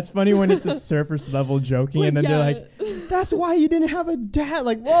 just it's funny when it's a surface level joking, Like, and then they're yeah. like, "That's why you didn't have a dad."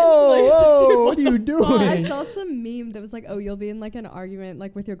 Like, whoa, Like, it's like, whoa, dude, what what are you the fuck? I doing? saw some meme that was like, oh, you'll be in like an argument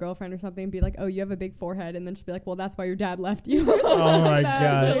like with your girlfriend or something and be like, oh, you have a big forehead, and then she'll be like, well, that's why your dad left you. Or something Oh my like that.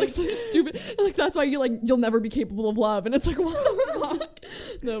 Yeah, god! like so stupid. And, like that's why you'll never be capable of love, and it's like what the fuck.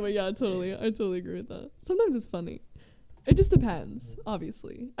 No, but yeah, I totally agree with that. Sometimes it's funny. It just depends.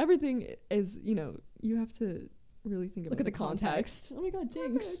 Obviously, everything is you have to really think about Look at the the context. Oh my god,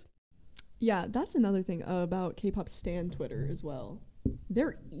 Jinx. Yeah, that's another thing about K-pop stan Twitter as well.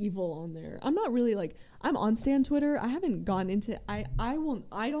 They're evil on there. I'm not really like I'm on stan Twitter. I haven't gone into I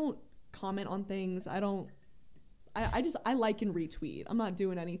don't comment on things. I like and retweet. I'm not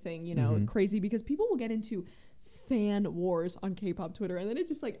doing anything, crazy because people will get into fan wars on K-pop Twitter and then it's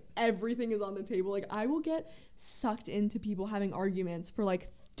just like everything is on the table. Like I will get sucked into people having arguments for like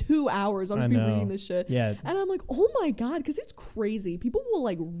 2 hours. I'll just be reading this shit. Yeah. And I'm like, oh my god, because it's crazy. People will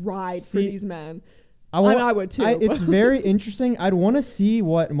like ride for these men. I would too. It's very interesting. I'd want to see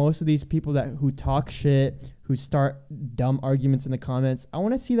what most of these people who talk shit, who start dumb arguments in the comments, I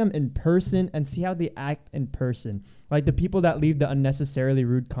want to see them in person and see how they act in person. Like the people that leave the unnecessarily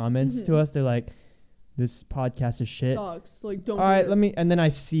rude comments to us, they're like, this podcast is shit. Sucks. Like don't. All right, and then I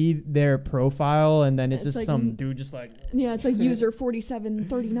see their profile, and then it's just like some dude just like. Yeah, it's like user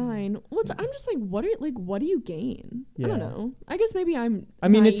 4739. I'm just like, what do you gain? I don't Yeah. know. I guess maybe I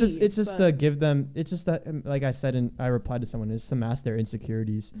mean, it's just to give them. It's just that, like I said, and I replied to someone, is to mask their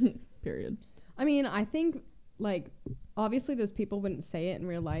insecurities. period. I mean, I think like obviously those people wouldn't say it in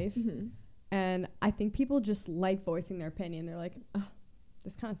real life, and I think people just like voicing their opinion. They're like,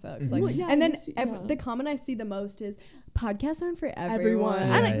 this kind of sucks. Mhm. Like, Well, yeah, and then I guess, the comment I see the most is podcasts aren't for everyone. everyone.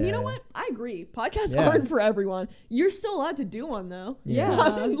 Yeah, And you yeah, know yeah. what? I agree. Podcasts Yeah. aren't for everyone. You're still allowed to do one though.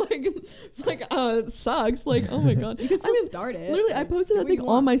 Yeah. It sucks. Like, oh my god. You can still I mean, start it. literally, I Like, posted do that what thing you on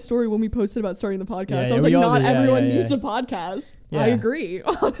want. my story when we posted about starting the podcast. Yeah, I yeah, was we like, all not did. Yeah, everyone yeah, needs yeah. a podcast. Yeah. I agree,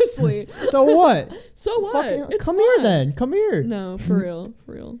 honestly. So what? So what? Fucking It's come here fun. then. Come here. No, for real,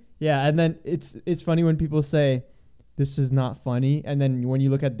 for real. Yeah, and then it's funny when people say this is not funny, and then when you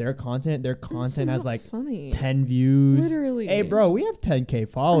look at their content It's has not like funny. 10 views. Literally. Hey, bro, we have 10K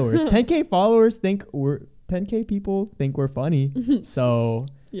followers. 10K followers think we're 10K people think we're funny. So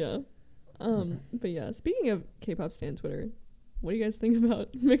Yeah. But yeah, speaking of K-pop stan Twitter, what do you guys think about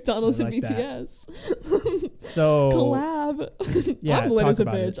McDonald's I and like that. BTS? so Collab. yeah, I'm lit talk as a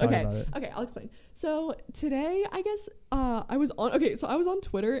about it, bitch. talk Okay. about it. Okay, I'll explain. So today, I guess I was on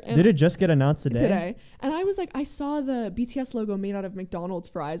Twitter and Did it just get announced today? and I was like, I saw the BTS logo made out of McDonald's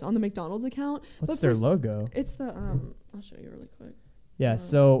fries on the McDonald's account. What's but their first- logo? It's the I'll show you really quick. Yeah,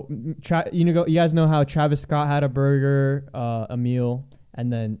 so you guys know how Travis Scott had a burger, a meal,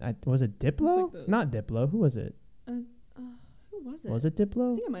 and then was it Diplo? It's like the- Not Diplo. Who was it? Who was it? Was it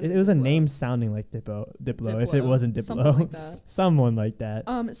Diplo? I think it might It have was been a Diplo. name sounding like Diplo. If it wasn't Diplo, Something like that. someone like that.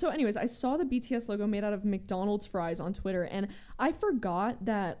 So anyways, I saw the BTS logo made out of McDonald's fries on Twitter, and I forgot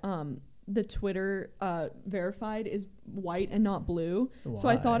that the Twitter verified is white and not blue. So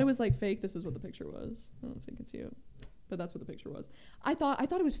I thought Why? it was like fake. This is what the picture was. I don't think it's you, but that's what the picture was. I thought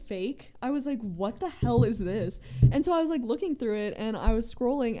it was fake. I was like, what the hell is this? And so I was like looking through it, and I was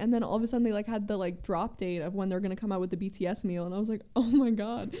scrolling, and then all of a sudden they like had the like drop date of when they're gonna come out with the BTS meal, and I was like, oh my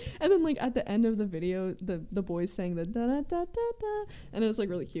god. And then like at the end of the video, the boys saying the da da da da da, and it was like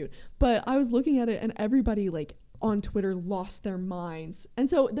really cute. But I was looking at it, and everybody like on Twitter lost their minds. And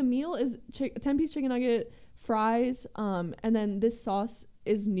so the meal is 10-piece chicken nugget, fries, and then this sauce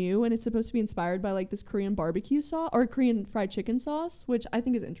is new, and it's supposed to be inspired by like this Korean barbecue sauce or Korean fried chicken sauce, which I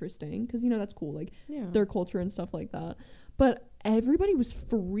think is interesting because that's cool, like Yeah. their culture and stuff like that. But everybody was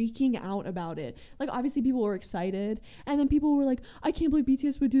freaking out about it. Like obviously people were excited, and then people were like, I can't believe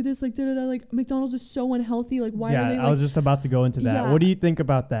BTS would do this, like da da da, like McDonald's is so unhealthy, like why yeah, are they I like was just about to go into that. Yeah. What do you think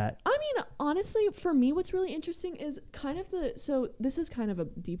about that? I mean, honestly, for me, what's really interesting is kind of so this is kind of a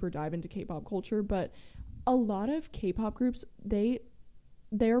deeper dive into K-pop culture, but a lot of K-pop groups,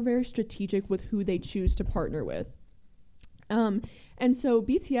 they're very strategic with who they choose to partner with. And so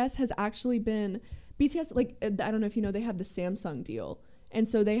BTS has actually been, like, I don't know if you know, they have the Samsung deal. And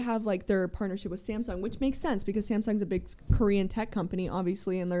so they have like their partnership with Samsung, which makes sense because Samsung's a big Korean tech company,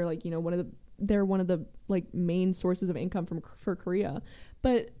 obviously, and they're like, they're one of the like main sources of income for Korea.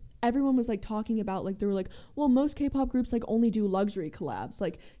 But everyone was like talking about, like, they were like, well, most K-pop groups like only do luxury collabs.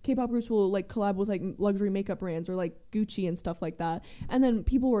 Like K-pop groups will like collab with like luxury makeup brands or like Gucci and stuff like that. And then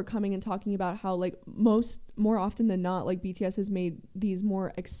people were coming and talking about how like more often than not, like BTS has made these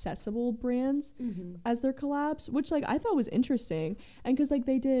more accessible brands as their collabs, which like I thought was interesting. And because like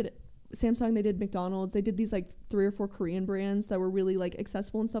they did Samsung, they did McDonald's, they did these like 3 or 4 Korean brands that were really like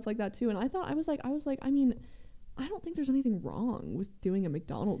accessible and stuff like that too. And I was like, I mean, I don't think there's anything wrong with doing a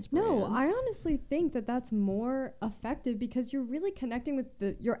McDonald's brand. No, I honestly think that that's more effective because you're really connecting with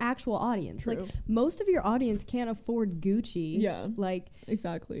your actual audience. True. Like most of your audience can't afford Gucci. Yeah. Like,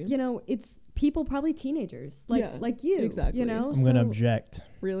 Exactly. it's people, probably teenagers, like Yeah, like you. exactly. You know, I'm gonna object.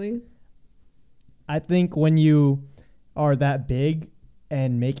 Really? I think when you are that big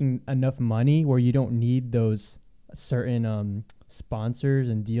and making enough money where you don't need those certain sponsors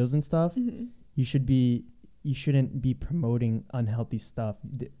and deals and stuff, Mm-hmm. you shouldn't be promoting unhealthy stuff,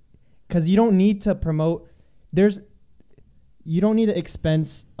 because you don't need to promote. You don't need to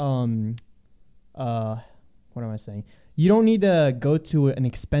expense. What am I saying? You don't need to go to an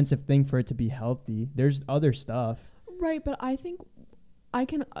expensive thing for it to be healthy. There's other stuff. Right, but I think I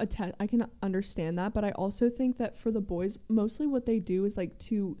can understand that, but I also think that for the boys, mostly what they do is like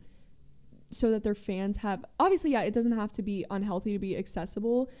so that their fans have, obviously, yeah, it doesn't have to be unhealthy to be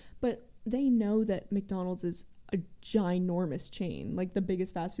accessible, but they know that McDonald's is a ginormous chain, like the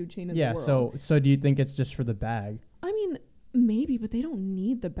biggest fast food chain in the world. So do you think it's just for the bag? I mean, maybe, but they don't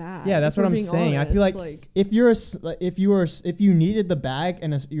need the bag. Yeah, that's if what we're I'm being saying. I feel honest. like if you needed the bag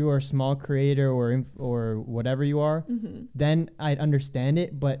and you are a small creator or whatever you are, then I'd understand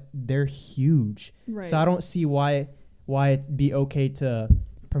it. But they're huge, right. so I don't see why it'd be okay to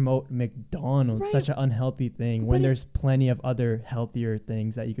promote McDonald's, Right. such an unhealthy thing, when But there's plenty of other healthier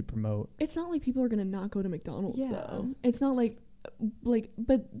things that you could promote. It's not like people are gonna not go to McDonald's Yeah. though. It's not like,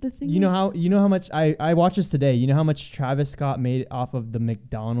 but the thing You know how much I watched this today. You know how much Travis Scott made off of the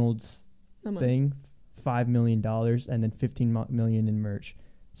McDonald's how much? thing? $5 million and then $15 million in merch.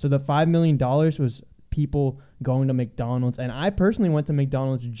 So the $5 million was people going to McDonald's, and I personally went to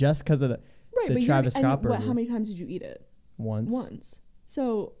McDonald's just because of the but Travis Scott burger. How many times did you eat it? Once.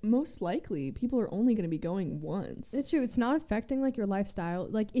 So most likely people are only going to be going once. It's true. It's not affecting like your lifestyle.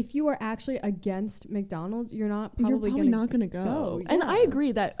 Like if you are actually against McDonald's, you're probably not going to go. And I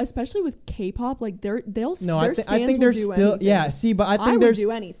agree that especially with K-pop, like I think there's still anything. See, but I think would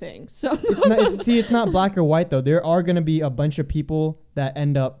do anything. So it's not black or white though. There are going to be a bunch of people that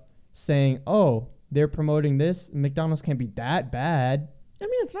end up saying, "Oh, they're promoting this. McDonald's can't be that bad." I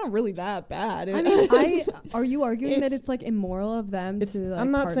mean, it's not really that bad. I mean, are you arguing that it's like immoral of them to like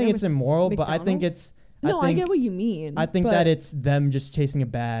I'm not saying it's immoral, McDonald's? But I think it's... I get what you mean. I think that it's them just chasing a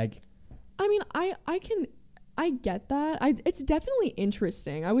bag. I mean, I get that. It's definitely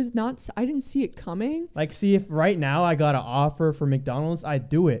interesting. I didn't see it coming. Like, see, if right now I got an offer for McDonald's, I'd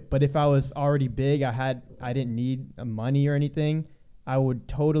do it. But if I was already big, I didn't need money or anything, I would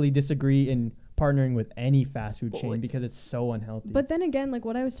totally disagree in partnering with any fast food chain because it's so unhealthy. But then again, like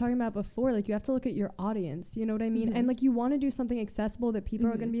what I was talking about before, like you have to look at your audience, you know what I mean? And like you want to do something accessible that people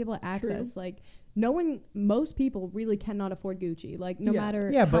are going to be able to access. True. Like most people really cannot afford Gucci, like no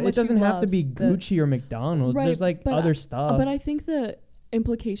matter how but much it doesn't have to be Gucci or McDonald's. Right, there's like other stuff. But I think the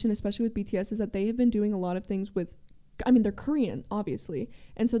implication, especially with BTS, is that they have been doing a lot of things with, I mean, they're Korean, obviously.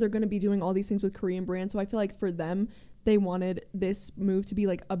 And so they're going to be doing all these things with Korean brands. So I feel like for them, they wanted this move to be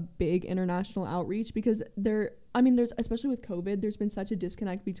like a big international outreach because there's, especially with COVID, there's been such a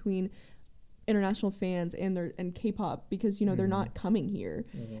disconnect between international fans and K-pop because, they're not coming here.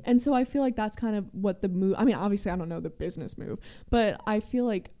 Mm-hmm. And so I feel like that's kind of what the move, I mean, obviously I don't know the business move, but I feel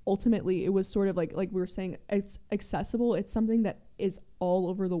like ultimately it was sort of like we were saying, it's accessible. It's something that is all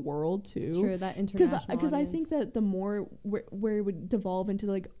over the world too. Sure, that international Because I think that the more where it would devolve into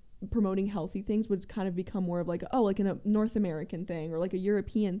like promoting healthy things would kind of become more of like like in a North American thing or like a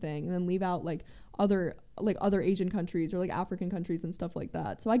European thing, and then leave out like other Asian countries or like African countries and stuff like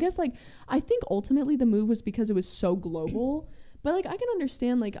that. So I guess like I think ultimately the move was because it was so global, but like I can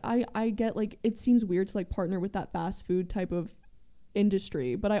understand, like I get like it seems weird to like partner with that fast food type of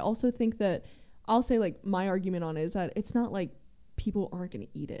industry, but I also think that I'll say like my argument on it is that it's not like people aren't going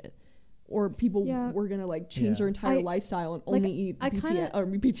to eat it. Or people were gonna like change their entire lifestyle and only eat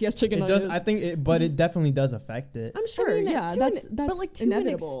BTS chicken nuggets. I think but it definitely does affect it. I'm sure. That's but like to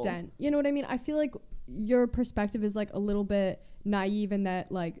inevitable. An extent. You know what I mean? I feel like your perspective is like a little bit naive in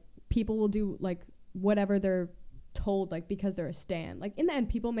that like people will do like whatever they're told, like because they're a stan. Like in the end,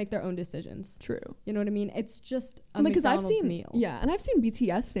 people make their own decisions. True. You know what I mean? It's just a McDonald's meal. Yeah, and I've seen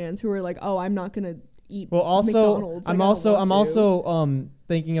BTS stans who are like, oh, I'm not gonna eat McDonald's. I'm McDonald's. also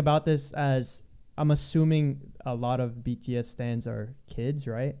thinking about this as I'm assuming a lot of BTS stans are kids,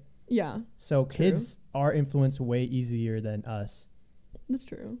 right? Yeah. So kids are influenced way easier than us. That's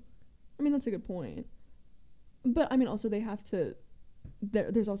true. I mean, that's a good point. But I mean, also they have to.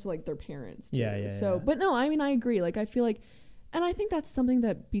 There's also like their parents too. Yeah. So, but no, I mean, I agree. Like, I feel like, and I think that's something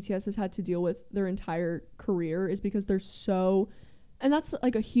that BTS has had to deal with their entire career is because they're so. And that's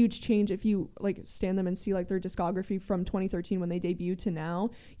like a huge change if you like stand them and see like their discography from 2013 when they debuted to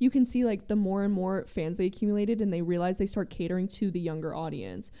now. You can see like the more and more fans they accumulated and they realize they start catering to the younger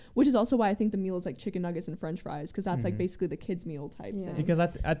audience, which is also why I think the meal is like chicken nuggets and french fries because that's like basically the kids meal type thing. Because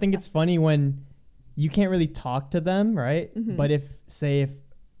I think it's funny when you can't really talk to them, right? Mm-hmm. But if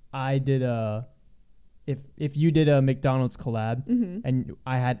I did if you did a McDonald's collab and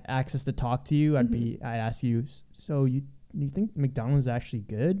I had access to talk to you, I'd ask you, so you think McDonald's is actually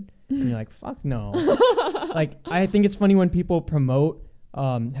good? And you're like, fuck no. Like, I think it's funny when people promote,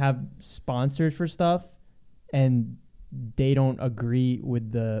 have sponsors for stuff, and they don't agree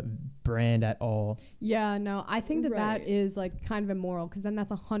with the brand at all. Yeah, no, I think that is like kind of immoral because then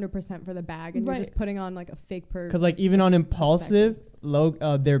that's 100% for the bag, and you're just putting on like a fake person. Because like even on Impulsive,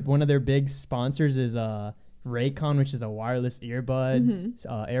 one of their big sponsors is Raycon, which is a wireless earbud,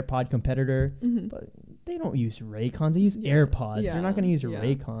 AirPod competitor, but they don't use Raycons. They use AirPods. They're not going to use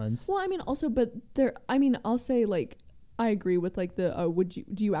Raycons. Well, I mean, also, but I'll say like I agree with like the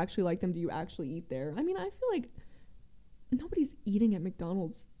do you actually like them? Do you actually eat there? I mean, I feel like nobody's eating at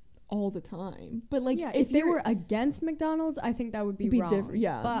McDonald's all the time. But like if they were against McDonald's, I think that would be wrong. Different.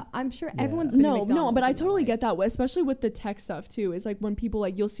 Yeah. But I'm sure everyone's been No, but I totally get that, especially with the tech stuff too. It's like when people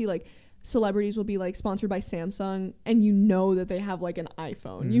like you'll see like celebrities will be like sponsored by Samsung and you know that they have like an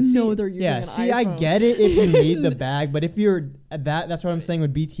iPhone. You know they're using an iPhone. I get it if you need the bag, but if you're that's what I'm saying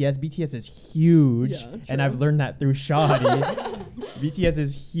with BTS. BTS is huge, and I've learned that through Shadi. BTS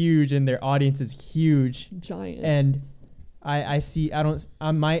is huge and their audience is huge. Giant. And I see.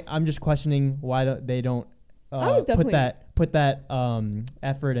 I'm just questioning why they don't I was definitely put that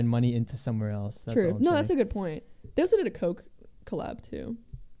effort and money into somewhere else. That's true. No, that's a good point. They also did a Coke collab too.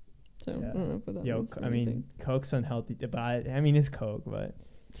 So Yeah. I don't know if that means I mean, anything. Coke's unhealthy, but I mean, it's Coke, but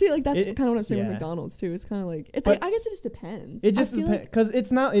See, like that's kind of what I'm saying yeah. with McDonald's too. It's kind of like it's But like I guess it just depends. it just I feel depends because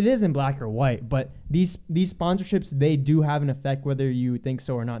it isn't black or white. But these sponsorships, they do have an effect, whether you think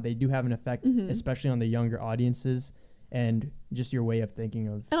so or not. They do have an effect, Mhm. especially on the younger audiences and just your way of thinking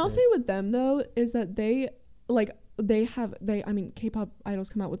of. And I'll the- say with them though is that they I mean K-pop idols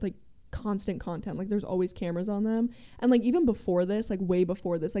come out with like constant content. Like there's always cameras on them. And like even before this, like way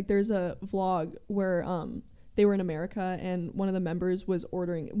before this, like there's a vlog where they were in America and one of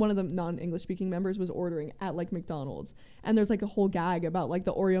the non-English speaking members was ordering at like McDonald's. And there's like a whole gag about like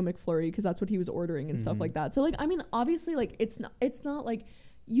the Oreo McFlurry because that's what he was ordering and stuff Mhm. like that. So like I mean obviously like it's not like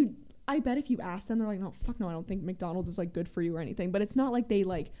I bet if you ask them they're like no fuck no I don't think McDonald's is like good for you or anything. But it's not like they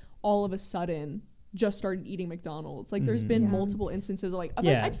like all of a sudden just started eating McDonald's. Like there's been Yeah. multiple instances of like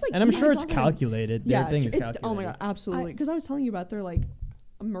yeah, I just like and I'm eat sure it's McDonald's. calculated. Yeah, Their thing is it's calculated. oh my god, absolutely. Because I was telling you about their like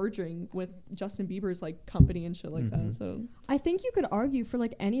merging with Justin Bieber's like company and shit like Mhm. that. So I think you could argue for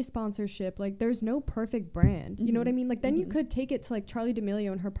like any sponsorship, like there's no perfect brand. You know what I Mhm. mean? Like then you Mhm. could take it to like Charlie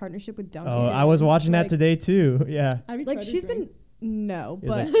D'Amelio and her partnership with Dunkin'. Oh, I was watching that Like- today too. Yeah, have you Like tried to she's drink? been no, Is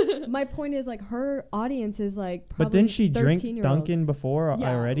but my point is like her audience is like probably but didn't she drink 13-year-olds. Dunkin' before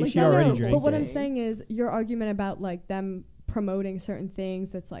Yeah, already? like She that- already no, drank But what it. I'm saying is your argument about like them promoting certain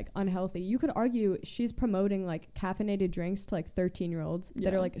things that's like unhealthy. You could argue she's promoting like caffeinated drinks to like 13-year-olds that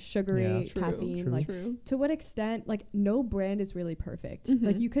Yeah. are like sugary, Yeah. True, caffeine. true. Like True. to what extent? Like no brand is really perfect.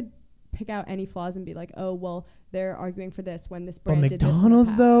 Like Mhm. you could pick out any flaws and be like, oh well, they're arguing for this when this But brand did this in the McDonald's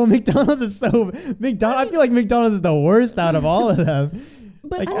past. though, McDonald's is so I feel like McDonald's is the worst out of all of them.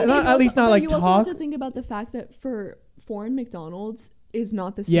 But Like, I mean, not- you at least not but like you also have talk. to think about the fact that for foreign McDonald's is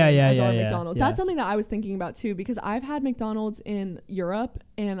not the same Yeah, yeah, as yeah, our yeah, McDonald's. yeah. That's something that I was thinking about too because I've had McDonald's in Europe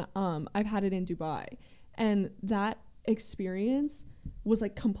and I've had it in Dubai, and that experience was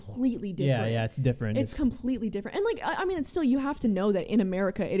like completely different. Yeah, it's different. It's completely different. And like I mean it's still you have to know that in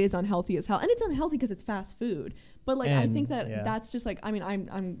America it is unhealthy as hell. And it's unhealthy because it's fast food. But like I And, think that yeah. that's just like I mean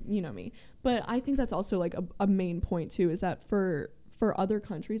I'm you know me. But I think that's also like a main point too is that for other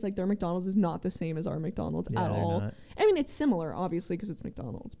countries like their McDonald's is not the same as our McDonald's Yeah, at they're all. not. I mean it's similar obviously because it's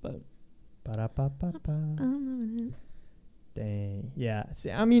McDonald's, but Ba-da-ba-ba-ba. I'm loving it. Dang. Yeah.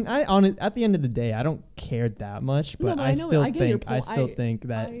 See, I mean, at the end of the day, I don't care that much, No, but but I I know- still I get your think I point. still think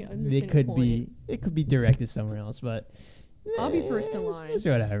that I it understand could your be point. it could be directed somewhere else, but I'll be first in line. It's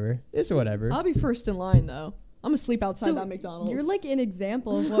whatever. It's whatever. I'll be first in line though. I'm gonna sleep outside So that McDonald's. You're like an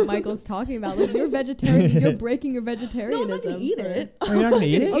example of what Michael's talking about. Like you're vegetarian, you're breaking your no, I'm vegetarianism. not gonna eat or- it. Oh, you're not gonna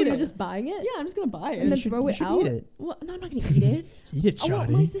eat it? Oh, you're just buying it? Yeah, I'm just gonna buy it. And then You should- throw you it should out? Eat it. Well, no, I'm not gonna eat it. Eat it, Oh, well,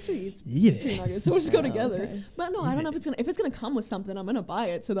 Shawty. my sister eats Eat chicken it. nuggets, so we'll just go Oh, together. okay. But no, Eat I don't know if it's gonna come with something. I'm gonna buy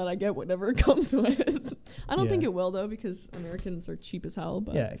it so that I get whatever it comes with. I don't think Yeah. it will though because Americans are cheap as hell.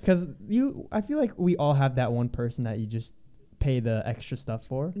 But Yeah, because I feel like we all have that one person that you just pay the extra stuff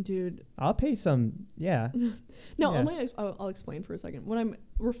for. dude, I'll pay some. Yeah. no, Yeah. I'll explain for a second. When I'm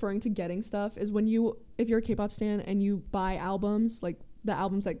referring to getting stuff is if you're a K-pop stan and you buy albums, like the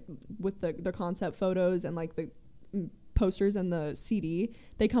albums like with the concept photos and like the posters and the CD,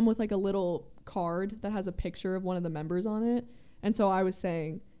 they come with like a little card that has a picture of one of the members on it. And so I was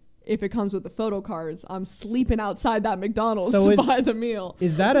saying, if it comes with the photo cards, I'm sleeping outside that McDonald's So to is- buy the meal.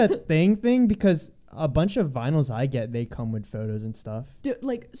 Is that a thing? Because a bunch of vinyls I get, they come with photos and stuff.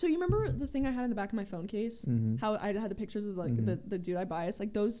 Like, so you remember the thing I had in the back of my phone case? Mm-hmm. How I had the pictures of like Mhm. the dude I biased?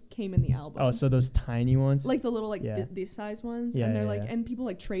 Like those came in the album. Oh, so those tiny ones? like the little like Yeah. these size ones, Yeah, and they're yeah, like, yeah. and people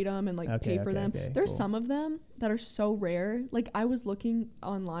like trade them and like Okay, pay for okay, them. okay, There's cool. some of them that are so rare. Like I was looking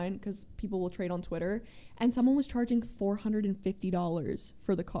online because people will trade on Twitter, and someone was charging $450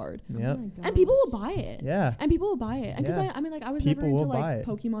 for the card, Yep. and people will buy it. Yeah. And people will buy it, and because Yeah. I mean, like I was People never into will buy like it.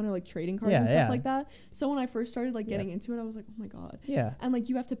 Pokemon or like trading cards Yeah, and stuff yeah. like that. So when I first started like Yeah. getting into it, I was like, oh my god. Yeah. And like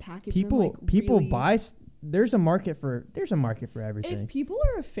you have to package People them, like, people really- buy there's a market for everything. If people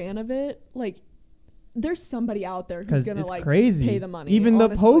are a fan of it, like there's somebody out there who's Because gonna it's like crazy. pay the money. Even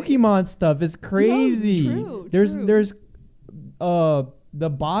honestly. the Pokemon stuff is crazy. true, there's true. there's the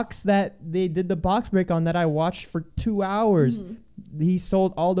box that they did the box break on that I watched for 2 hours. Mhm. He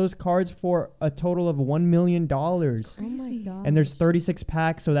sold all those cards for a total of $1 million. Oh my Crazy. god. And there's 36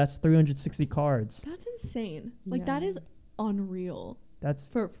 packs, so that's 360 cards. That's insane. Like that Yeah. is unreal. That's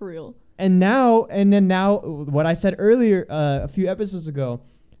For real. and now what I said earlier a few episodes ago,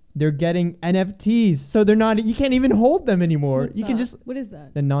 they're getting NFTs, so they're not. You can't even hold them anymore. What's You can that? just What is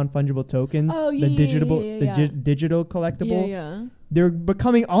that? the non-fungible tokens, Oh, the yeah, digital, yeah, the yeah. digital collectible. Yeah. They're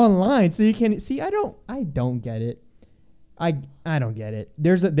becoming online, so you can see. I don't get it. I don't get it.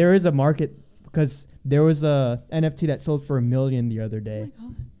 There is a market because there was a NFT that sold for $1 million the other Oh day. my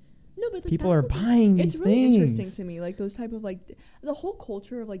god. No, but like, People that's are the thing. buying these It's really things. interesting to me, like those type of like the whole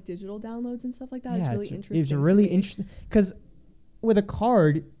culture of like digital downloads and stuff like that is really interesting. It's to really me. interesting because with a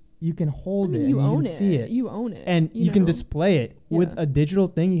card you can hold I mean, it you and own you can see it. You own it, And you can know? display it. With Yeah. a digital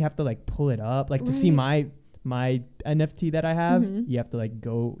thing, you have to like pull it up. Like to see Right. my NFT that I have, Mhm. you have to like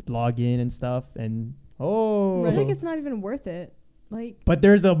go log in and stuff. And oh, I feel like it's not even worth it. Like, but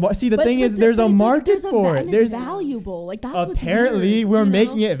there's a see the But- thing but is there's a but it's like, market there's a for and it. it's There's valuable. Like that's what's apparently weird, we're you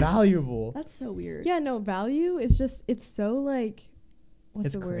making know? it valuable. That's so weird. yeah, no, value is just, it's so like, what's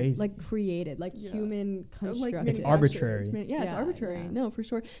It's the crazy. word? Like created, like Yeah. human Like constructed. It's manufactured. arbitrary. It's it's Yeah, arbitrary. yeah. No, for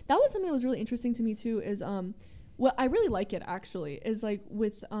sure. That was something that was really interesting to me too. Is what I really like it actually is like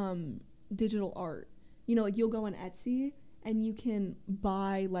with digital art. You know, like you'll go on Etsy and you can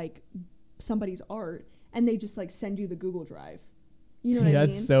buy like somebody's art and they just like send you the Google Drive. You know what I mean?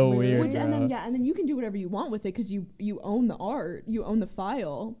 That's so Really? weird. Which and then bro. and then you can do whatever you want with it because you own the art, you own the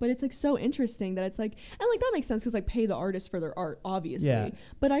file. But it's like so interesting that it's like, and like that makes sense because like pay the artist for their art, obviously. Yeah.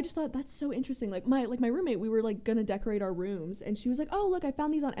 But I just thought that's so interesting. Like my roommate, we were like gonna decorate our rooms, and she was like, "Oh look, I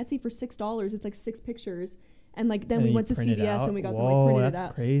found these on Etsy for $6. It's like 6 pictures." And like then And we you went to print it CVS out? and we got them Whoa, like printed that's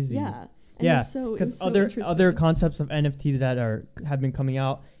out. crazy. Yeah. And it Yeah, was so- it because was so other interesting. concepts of NFTs that have been coming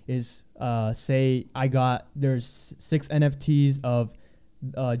out is say there's 6 NFTs of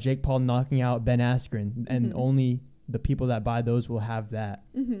Jake Paul knocking out Ben Askren, and Mhm. only the people that buy those will have that.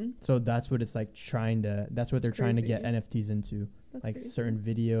 Mm-hmm. So that's what it's like that's what they're trying to get crazy. NFTs into, That's like crazy. certain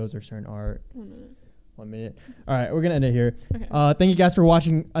videos or certain art. 1 minute. 1 minute. All right, we're gonna end it here. Okay. Thank you guys for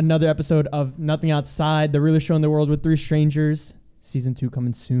watching another episode of Nothing Outside, the realest show in the world with 3 strangers. Season 2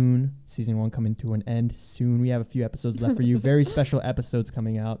 coming soon. Season 1 coming to an end soon. We have a few episodes left for you. Very special episodes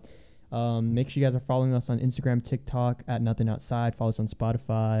coming out. Make sure you guys are following us on Instagram, TikTok at Nothing Outside. Follow us on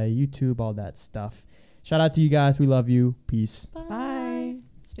Spotify, YouTube, all that stuff. Shout out to you guys. We love you. Peace. Bye.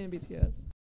 Stand BTS.